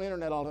see this on the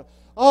internet all the time.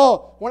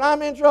 Oh, when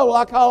I'm in trouble,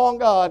 I call on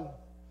God.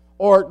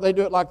 Or they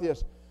do it like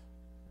this.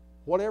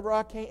 Whatever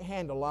I can't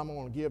handle, I'm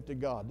going to give to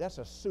God. That's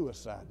a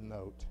suicide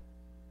note.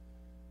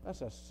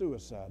 That's a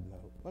suicide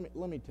note.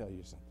 Let me tell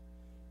you something.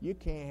 You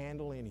can't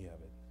handle any of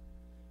it.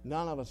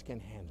 None of us can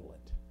handle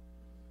it.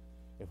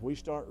 If we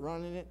start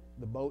running it,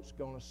 the boat's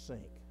going to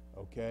sink,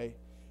 okay?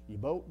 Your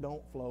boat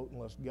don't float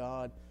unless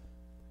God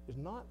is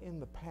not in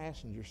the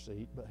passenger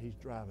seat, but He's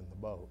driving the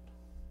boat,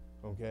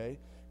 okay?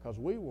 Because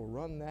we will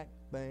run that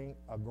thing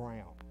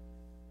aground,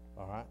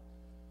 all right?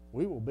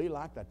 We will be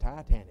like the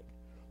Titanic.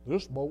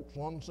 This boat's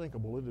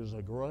unsinkable. It is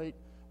a great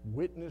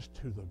witness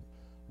to the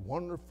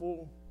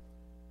wonderful,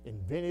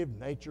 inventive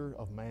nature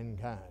of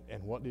mankind.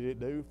 And what did it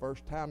do?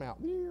 First time out,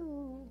 it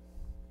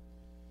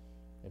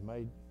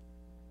made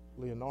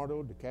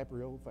Leonardo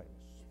DiCaprio famous.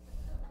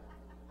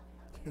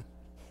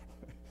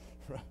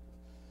 Right.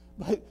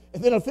 But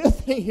and then a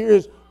fifth thing here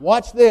is,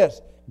 watch this.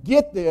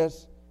 Get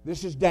this.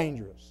 This is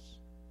dangerous.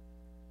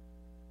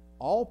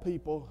 All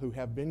people who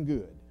have been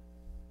good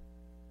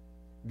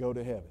go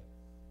to heaven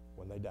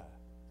when they die.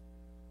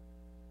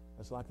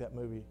 It's like that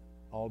movie,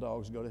 All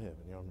Dogs Go to Heaven.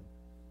 You know,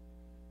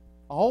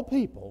 all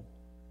people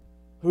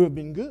who have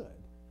been good.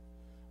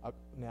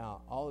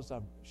 Now, all this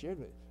I've shared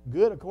with you,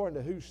 good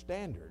according to whose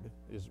standard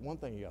is one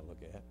thing you got to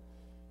look at.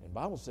 And the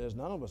Bible says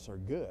none of us are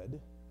good.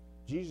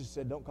 Jesus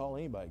said don't call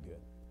anybody good.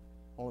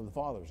 Only the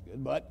Father is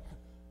good. But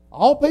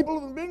all people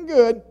who have been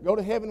good go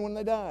to heaven when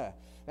they die.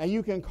 Now,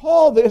 you can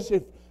call this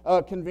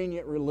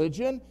convenient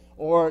religion,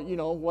 or, you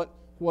know,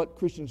 what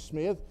Christian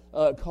Smith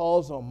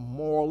calls a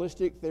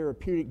moralistic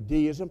therapeutic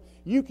deism.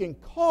 You can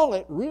call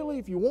it, really,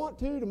 if you want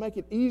to make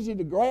it easy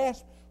to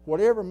grasp,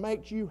 whatever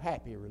makes you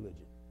happy religion.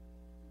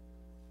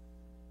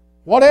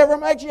 Whatever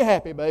makes you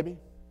happy, baby.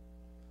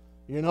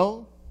 You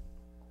know?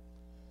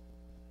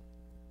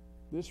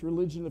 This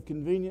religion of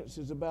convenience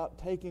is about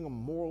taking a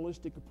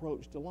moralistic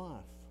approach to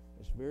life.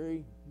 It's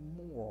very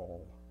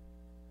moral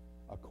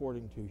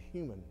according to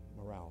human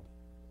morality,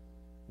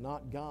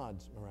 not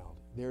God's morality.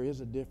 There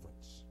is a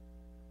difference.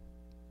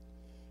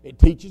 It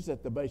teaches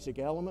that the basic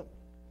element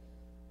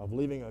of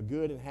living a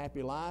good and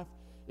happy life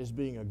is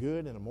being a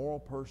good and a moral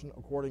person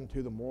according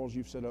to the morals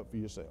you've set up for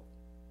yourself.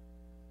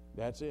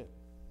 That's it.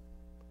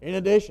 In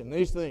addition,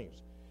 these things.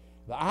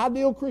 The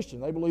ideal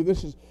Christian, they believe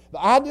this is,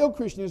 the ideal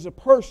Christian is a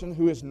person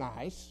who is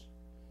nice,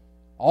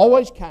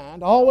 always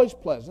kind, always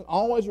pleasant,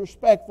 always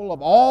respectful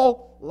of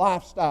all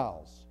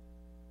lifestyles.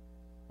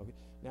 Okay.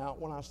 Now,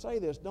 when I say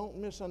this, don't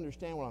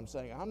misunderstand what I'm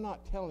saying. I'm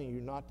not telling you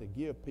not to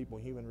give people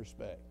human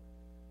respect.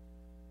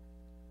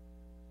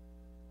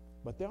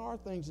 But there are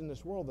things in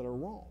this world that are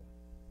wrong.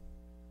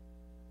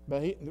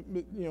 But,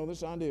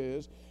 this idea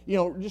is,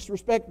 just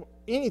respect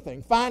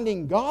anything.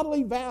 Finding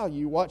godly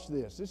value, watch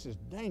this. This is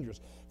dangerous.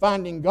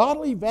 Finding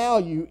godly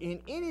value in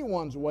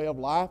anyone's way of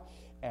life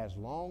as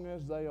long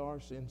as they are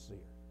sincere.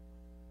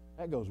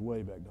 That goes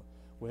way back.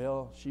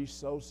 Well, she's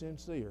so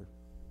sincere.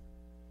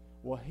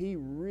 Well, he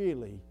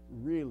really,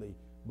 really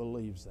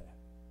believes that.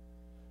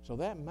 So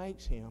that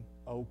makes him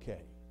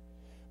okay.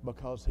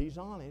 Because he's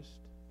honest.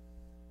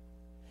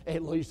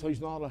 At least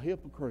he's not a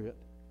hypocrite.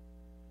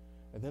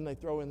 And then they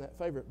throw in that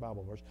favorite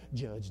Bible verse,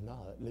 judge not,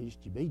 lest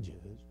you be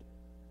judged.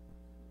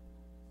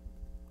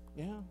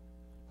 Yeah,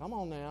 come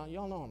on now.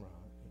 Y'all know I'm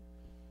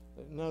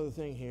right. Another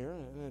thing here,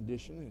 in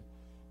addition,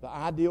 the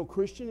ideal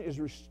Christian is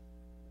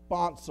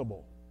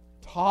responsible,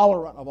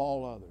 tolerant of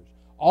all others,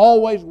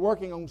 always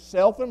working on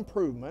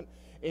self-improvement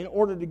in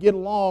order to get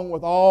along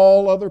with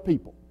all other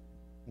people.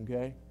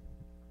 Okay?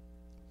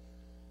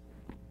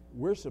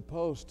 We're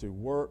supposed to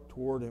work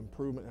toward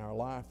improvement in our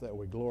life that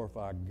we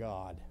glorify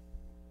God.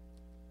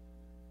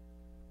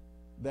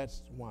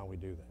 That's why we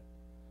do that.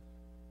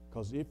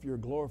 Because if you're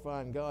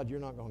glorifying God, you're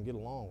not going to get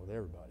along with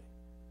everybody.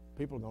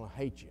 People are going to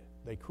hate you.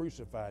 They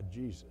crucified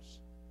Jesus.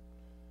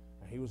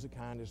 And he was the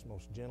kindest,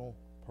 most gentle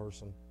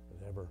person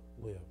that ever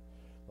lived.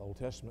 The Old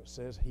Testament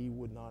says he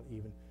would not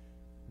even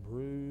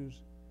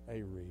bruise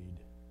a reed.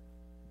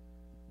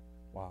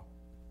 Wow.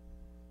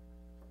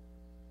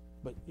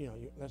 But,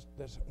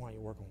 that's why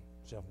you work on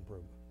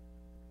self-improvement.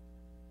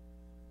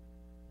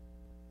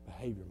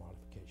 Behavior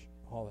modification,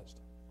 all that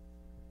stuff.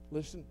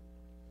 Listen,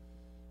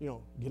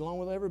 get along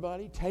with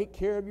everybody. Take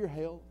care of your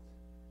health,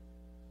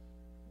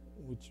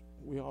 which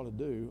we ought to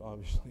do,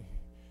 obviously.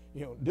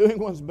 Doing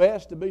one's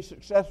best to be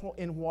successful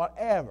in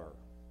whatever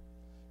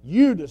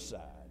you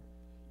decide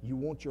you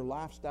want your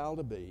lifestyle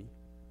to be,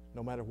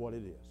 no matter what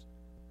it is.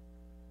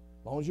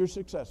 As long as you're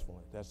successful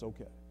in it, that's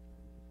okay.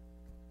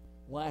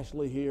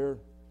 Lastly here,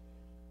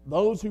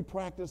 those who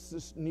practice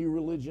this new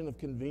religion of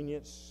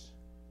convenience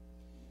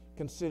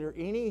consider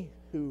any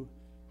who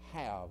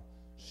have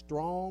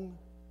strong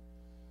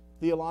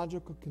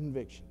theological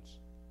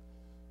convictions,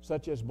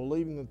 such as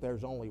believing that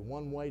there's only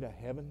one way to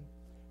heaven.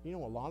 A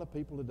lot of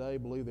people today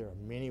believe there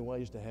are many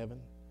ways to heaven.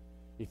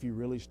 If you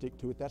really stick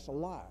to it, that's a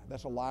lie.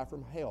 That's a lie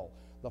from hell.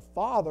 The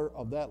father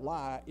of that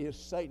lie is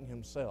Satan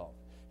himself.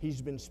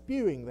 He's been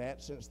spewing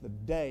that since the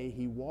day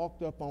he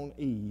walked up on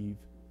Eve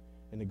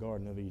in the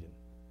Garden of Eden.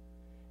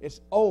 It's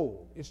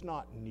old. It's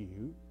not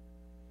new.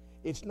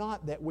 It's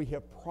not that we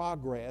have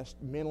progressed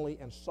mentally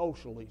and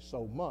socially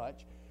so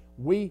much.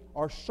 We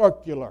are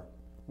circular.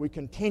 We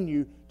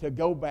continue to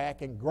go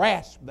back and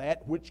grasp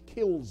that which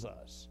kills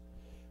us.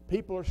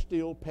 People are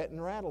still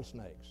petting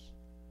rattlesnakes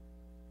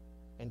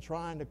and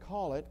trying to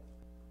call it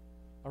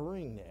a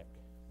ringneck.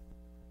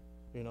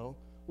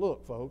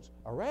 Look, folks,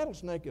 a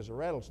rattlesnake is a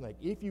rattlesnake.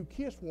 If you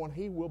kiss one,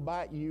 he will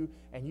bite you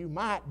and you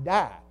might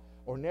die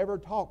or never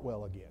talk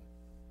well again.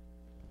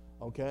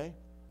 Okay?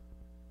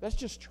 That's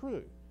just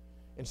true.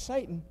 And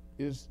Satan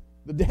is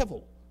the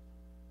devil.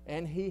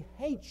 And he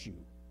hates you.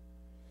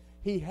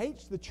 He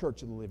hates the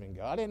church of the living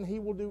God, and he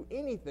will do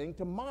anything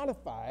to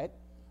modify it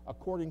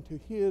according to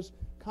his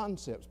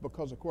concepts,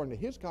 because according to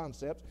his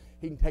concepts,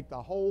 he can take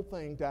the whole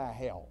thing to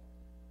hell.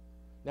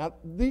 Now,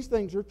 these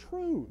things are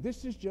true.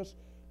 This is just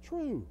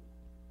true.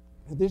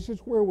 And this is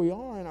where we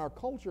are in our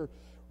culture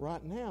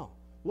right now.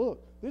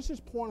 Look, this is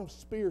point of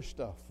spear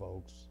stuff,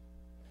 folks.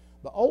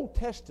 The Old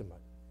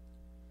Testament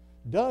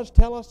does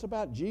tell us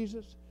about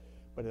Jesus,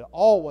 but it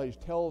always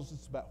tells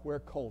us about where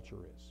culture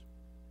is.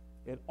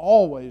 It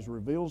always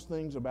reveals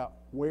things about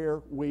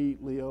where we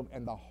live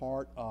and the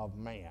heart of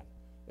man.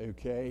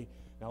 Okay?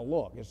 Now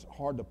look, it's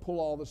hard to pull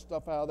all this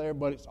stuff out of there,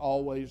 but it's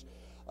always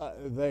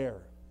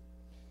there.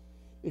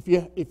 If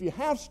you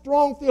have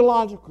strong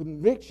theological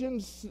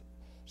convictions,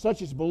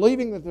 such as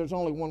believing that there's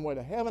only one way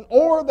to heaven,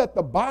 or that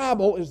the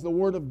Bible is the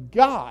Word of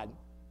God,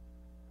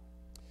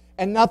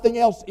 and nothing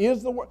else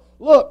is the Word.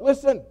 Look,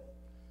 listen,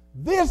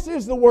 this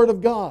is the Word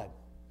of God.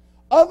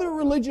 Other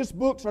religious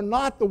books are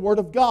not the Word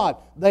of God.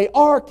 They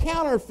are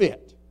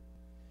counterfeit.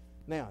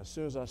 Now, as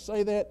soon as I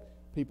say that,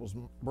 people's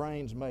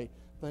brains may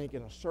think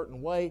in a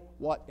certain way,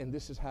 and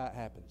this is how it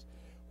happens.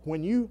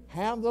 When you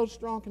have those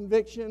strong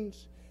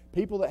convictions,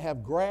 people that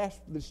have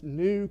grasped this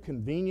new,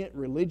 convenient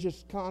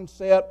religious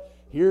concept,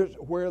 here's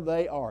where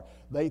they are.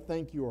 They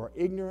think you are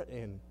ignorant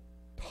and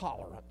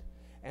tolerant,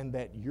 and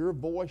that your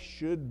voice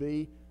should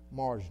be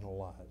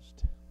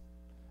marginalized.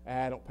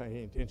 I don't pay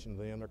any attention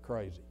to them. They're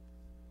crazy.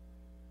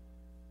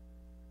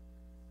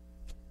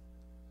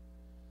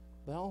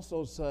 They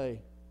also say,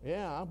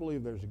 yeah, I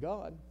believe there's a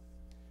God.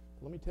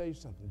 Let me tell you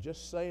something.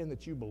 Just saying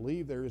that you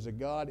believe there is a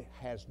God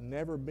has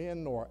never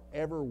been nor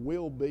ever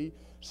will be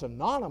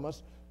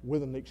synonymous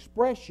with an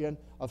expression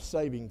of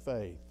saving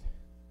faith.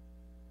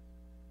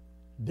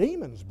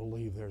 Demons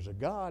believe there's a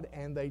God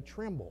and they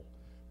tremble,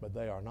 but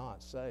they are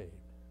not saved.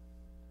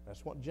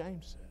 That's what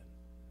James said.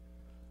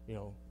 You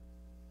know,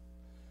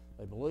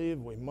 they believe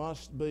we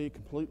must be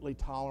completely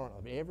tolerant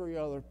of every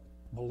other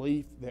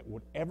belief that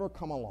would ever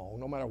come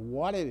along, no matter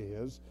what it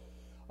is.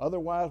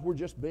 Otherwise, we're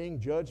just being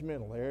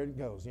judgmental. There it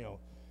goes. You know,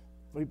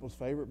 people's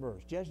favorite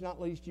verse: "Judge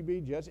not, lest you be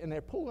judged." And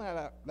they're pulling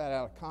that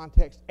out of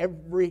context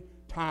every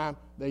time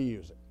they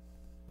use it.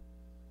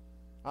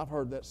 I've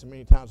heard that so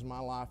many times in my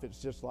life.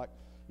 It's just like,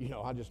 you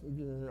know, I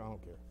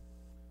don't care.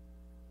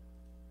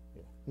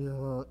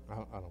 Yeah. I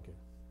don't care.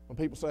 When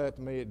people say that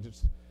to me,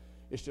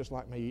 it's just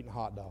like me eating a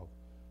hot dog.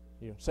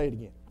 You know, say it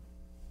again.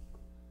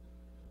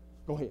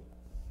 Go ahead.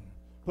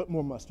 Put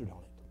more mustard on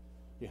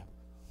it.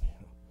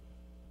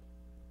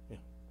 Yeah.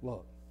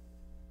 Look.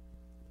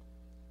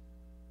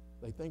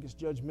 They think it's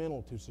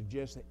judgmental to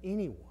suggest that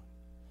anyone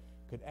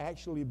could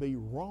actually be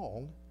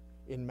wrong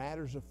in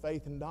matters of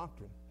faith and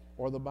doctrine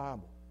or the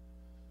Bible.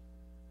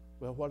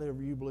 Well,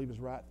 whatever you believe is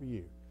right for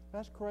you.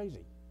 That's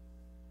crazy.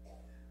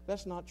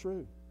 That's not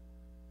true.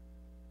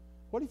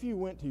 What if you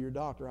went to your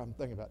doctor? I'm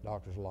thinking about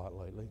doctors a lot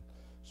lately.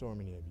 So are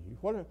many of you.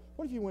 What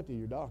if you went to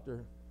your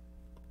doctor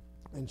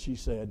and she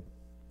said,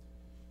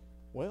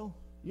 well,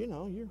 you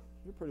know, you're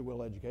pretty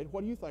well educated.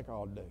 What do you think I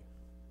ought to do?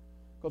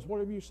 Because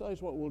whatever you say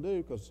is what we'll do,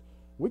 because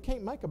we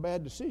can't make a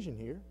bad decision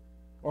here,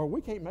 or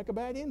we can't make a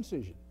bad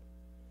incision.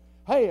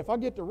 Hey, if I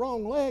get the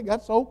wrong leg,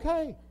 that's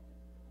okay.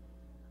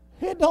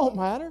 It don't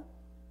matter.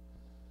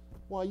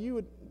 Well, you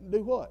would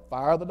do what?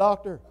 Fire the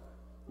doctor.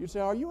 You'd say,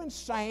 are you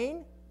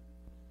insane?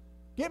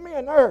 Get me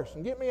a nurse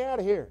and get me out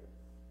of here.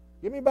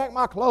 Give me back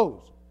my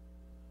clothes.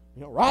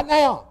 You know, right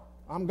now,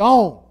 I'm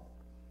gone.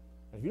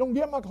 If you don't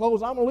get my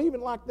clothes, I'm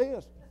leaving like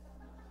this.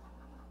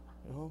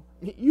 You know,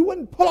 you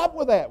wouldn't put up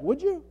with that,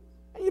 would you?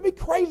 And you'd be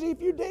crazy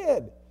if you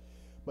did.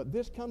 But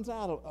this comes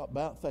out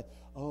about faith.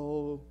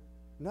 Oh,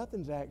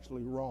 nothing's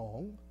actually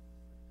wrong.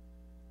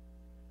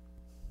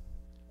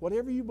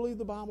 Whatever you believe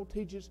the Bible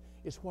teaches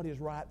is what is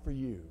right for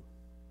you.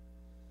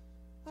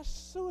 That's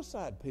a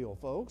suicide pill,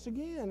 folks.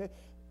 Again,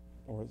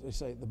 or they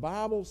say the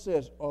Bible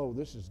says, oh,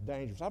 this is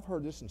dangerous. I've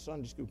heard this in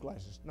Sunday school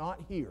classes. Not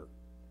here.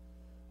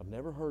 I've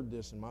never heard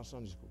this in my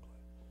Sunday school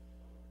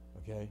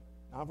class. Okay?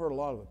 I've heard a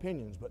lot of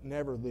opinions, but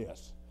never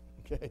this.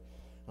 Okay?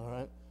 All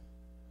right?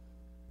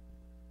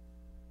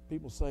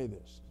 People say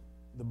this.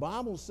 The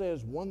Bible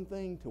says one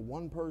thing to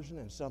one person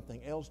and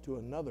something else to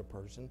another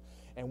person,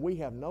 and we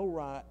have no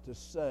right to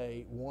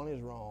say one is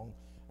wrong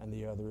and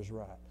the other is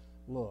right.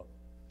 Look,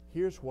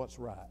 here's what's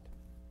right.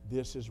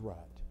 This is right.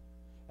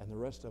 And the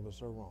rest of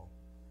us are wrong.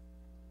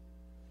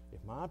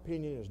 If my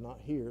opinion is not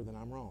here, then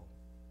I'm wrong.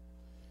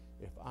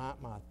 If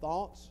my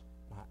thoughts,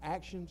 my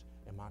actions,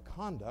 and my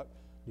conduct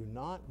do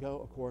not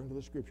go according to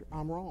the Scripture,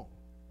 I'm wrong.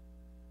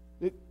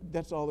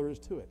 That's all there is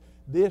to it.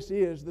 This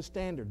is the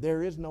standard.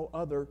 There is no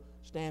other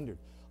standard.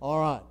 All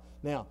right.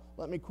 Now,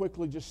 let me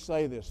quickly just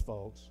say this,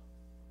 folks.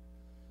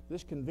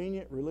 This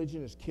convenient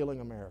religion is killing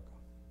America.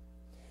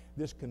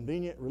 This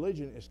convenient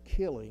religion is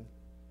killing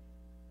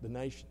the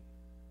nation.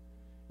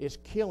 It's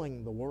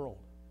killing the world.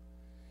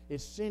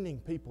 It's sending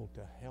people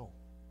to hell.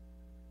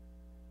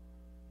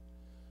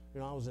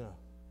 You know, I was in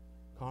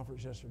a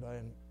conference yesterday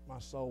and my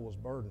soul was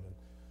burdened. And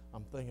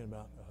I'm thinking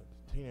about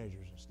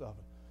teenagers and stuff.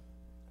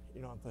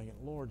 You know, I'm thinking,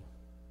 Lord,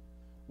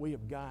 we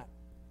have got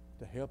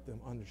to help them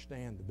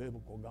understand the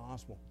biblical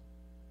gospel.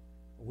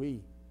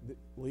 We, the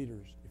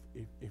leaders,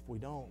 if we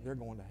don't, they're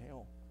going to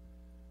hell.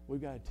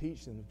 We've got to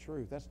teach them the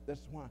truth.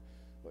 That's why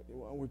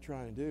what we're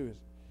trying to do is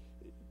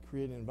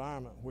create an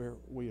environment where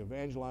we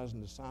evangelize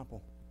and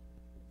disciple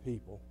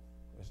people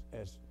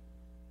as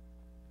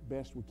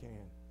best we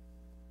can,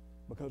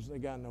 because they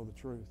got to know the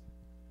truth.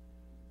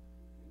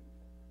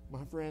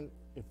 My friend,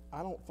 if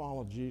I don't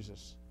follow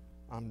Jesus,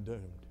 I'm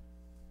doomed.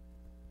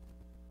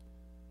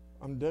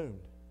 I'm doomed.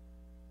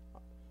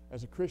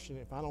 As a Christian,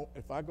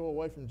 if I go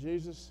away from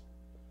Jesus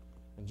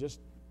and just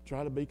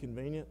try to be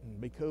convenient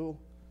and be cool,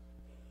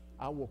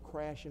 I will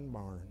crash and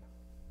burn.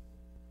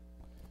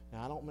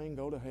 Now, I don't mean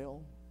go to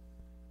hell,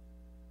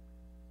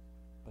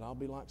 but I'll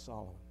be like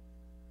Solomon.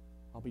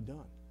 I'll be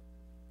done.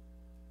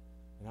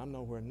 And I'm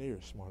nowhere near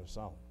as smart as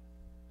Solomon.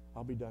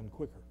 I'll be done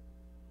quicker.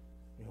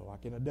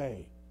 Like in a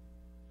day.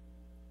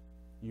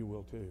 You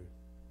will too.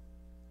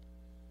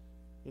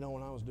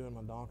 When I was doing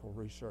my doctoral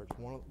research,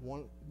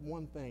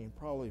 one thing,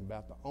 probably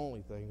about the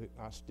only thing that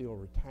I still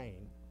retain,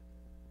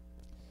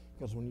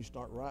 because when you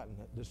start writing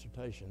that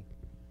dissertation,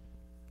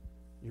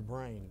 your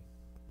brain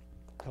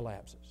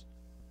collapses.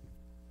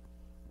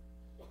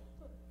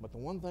 But the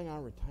one thing I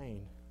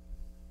retain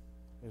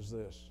is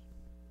this.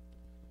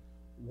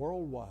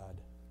 Worldwide,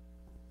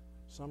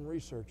 some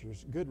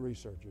researchers, good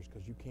researchers,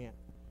 because you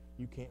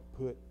can't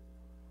put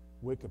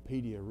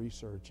Wikipedia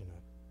research in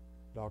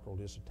a doctoral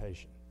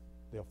dissertation.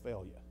 They'll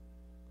fail you,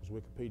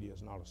 because Wikipedia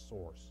is not a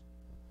source.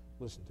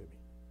 Listen to me.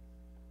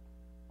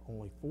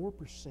 Only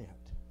 4%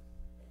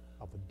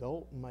 of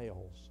adult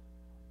males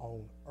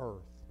on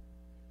Earth,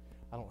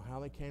 I don't know how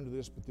they came to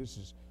this, but this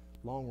is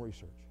long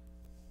research.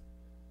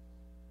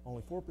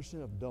 Only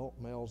 4% of adult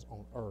males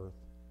on Earth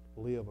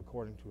live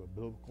according to a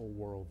biblical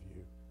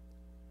worldview.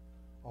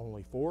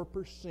 Only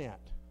 4%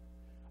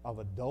 of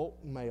adult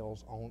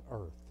males on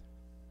Earth,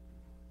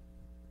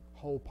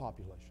 whole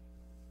population,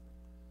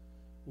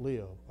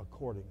 live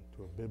according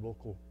to a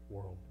biblical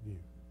worldview.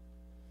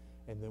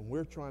 And then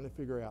we're trying to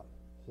figure out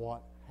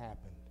what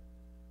happened.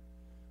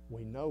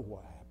 We know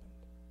what happened.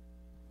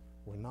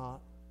 We're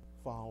not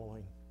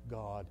following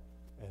God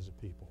as a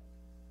people.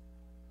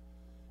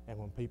 And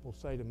when people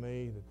say to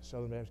me that the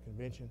Southern Baptist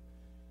Convention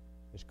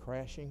is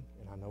crashing,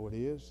 and I know it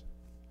is,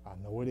 I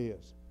know it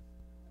is.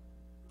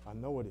 I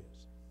know it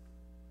is.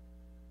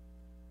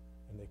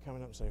 And they're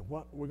coming up and saying,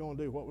 what we're going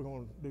to do, what we're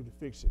going to do to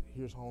fix it.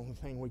 Here's the only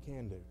thing we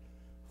can do.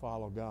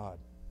 Follow God.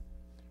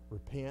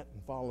 Repent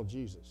and follow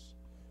Jesus.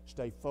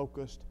 Stay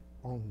focused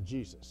on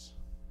Jesus.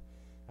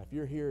 Now, if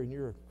you're here and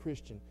you're a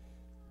Christian,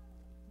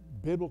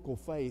 biblical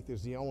faith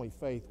is the only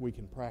faith we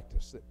can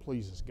practice that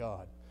pleases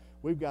God.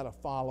 We've got to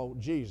follow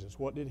Jesus.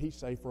 What did he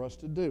say for us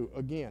to do?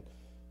 Again,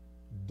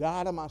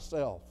 die to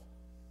myself.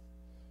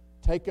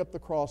 Take up the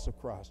cross of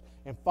Christ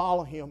and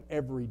follow him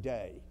every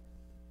day.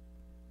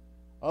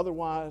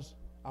 Otherwise,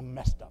 I'm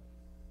messed up.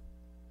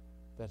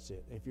 That's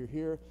it. If you're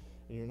here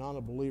and you're not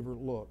a believer,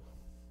 look,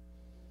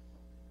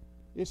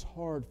 it's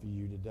hard for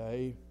you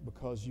today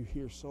because you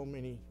hear so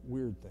many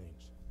weird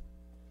things.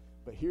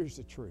 But here's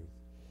the truth.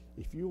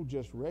 If you'll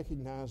just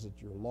recognize that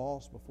you're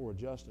lost before a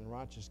just and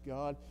righteous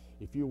God,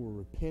 if you will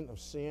repent of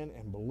sin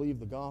and believe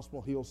the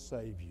gospel, he'll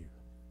save you.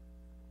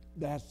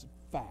 That's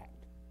fact.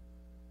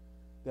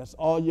 That's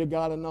all you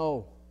got to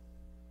know.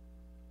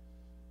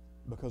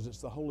 Because it's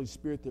the Holy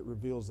Spirit that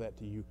reveals that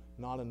to you,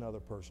 not another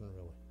person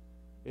really.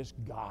 It's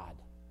God.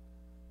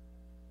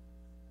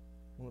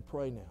 I want to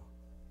pray now.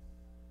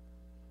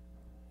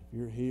 If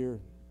you're here,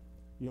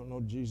 you don't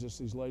know Jesus,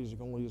 these ladies are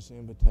going to lead us an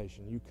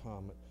invitation. You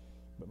come.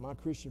 But my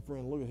Christian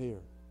friend, look at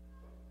here.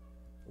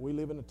 We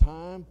live in a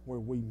time where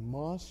we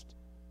must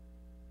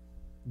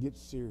get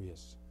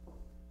serious.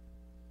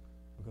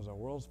 Because our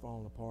world's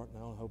falling apart, and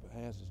the only hope it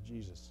has is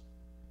Jesus.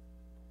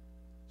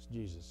 It's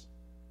Jesus.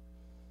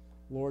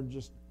 Lord,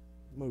 just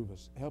move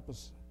us. Help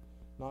us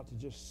not to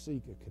just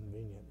seek a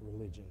convenient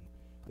religion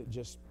that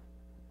just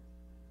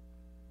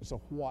is a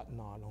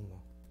whatnot on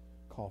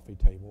the coffee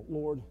table.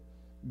 Lord,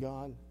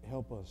 God,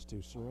 help us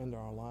to surrender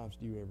our lives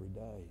to you every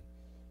day,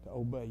 to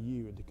obey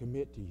you and to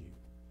commit to you,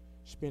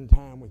 spend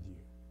time with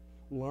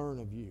you, learn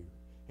of you,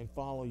 and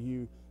follow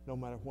you no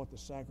matter what the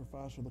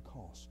sacrifice or the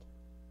cost.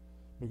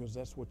 Because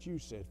that's what you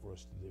said for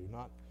us to do.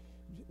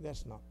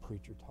 That's not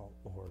preacher talk,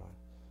 Lord.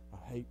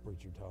 I hate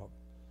preacher talk.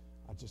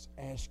 I just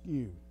ask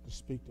you to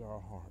speak to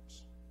our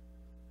hearts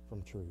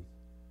from truth.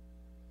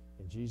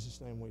 In Jesus'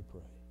 name we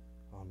pray.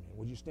 Amen.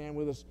 Would you stand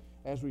with us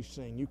as we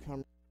sing? You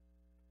come.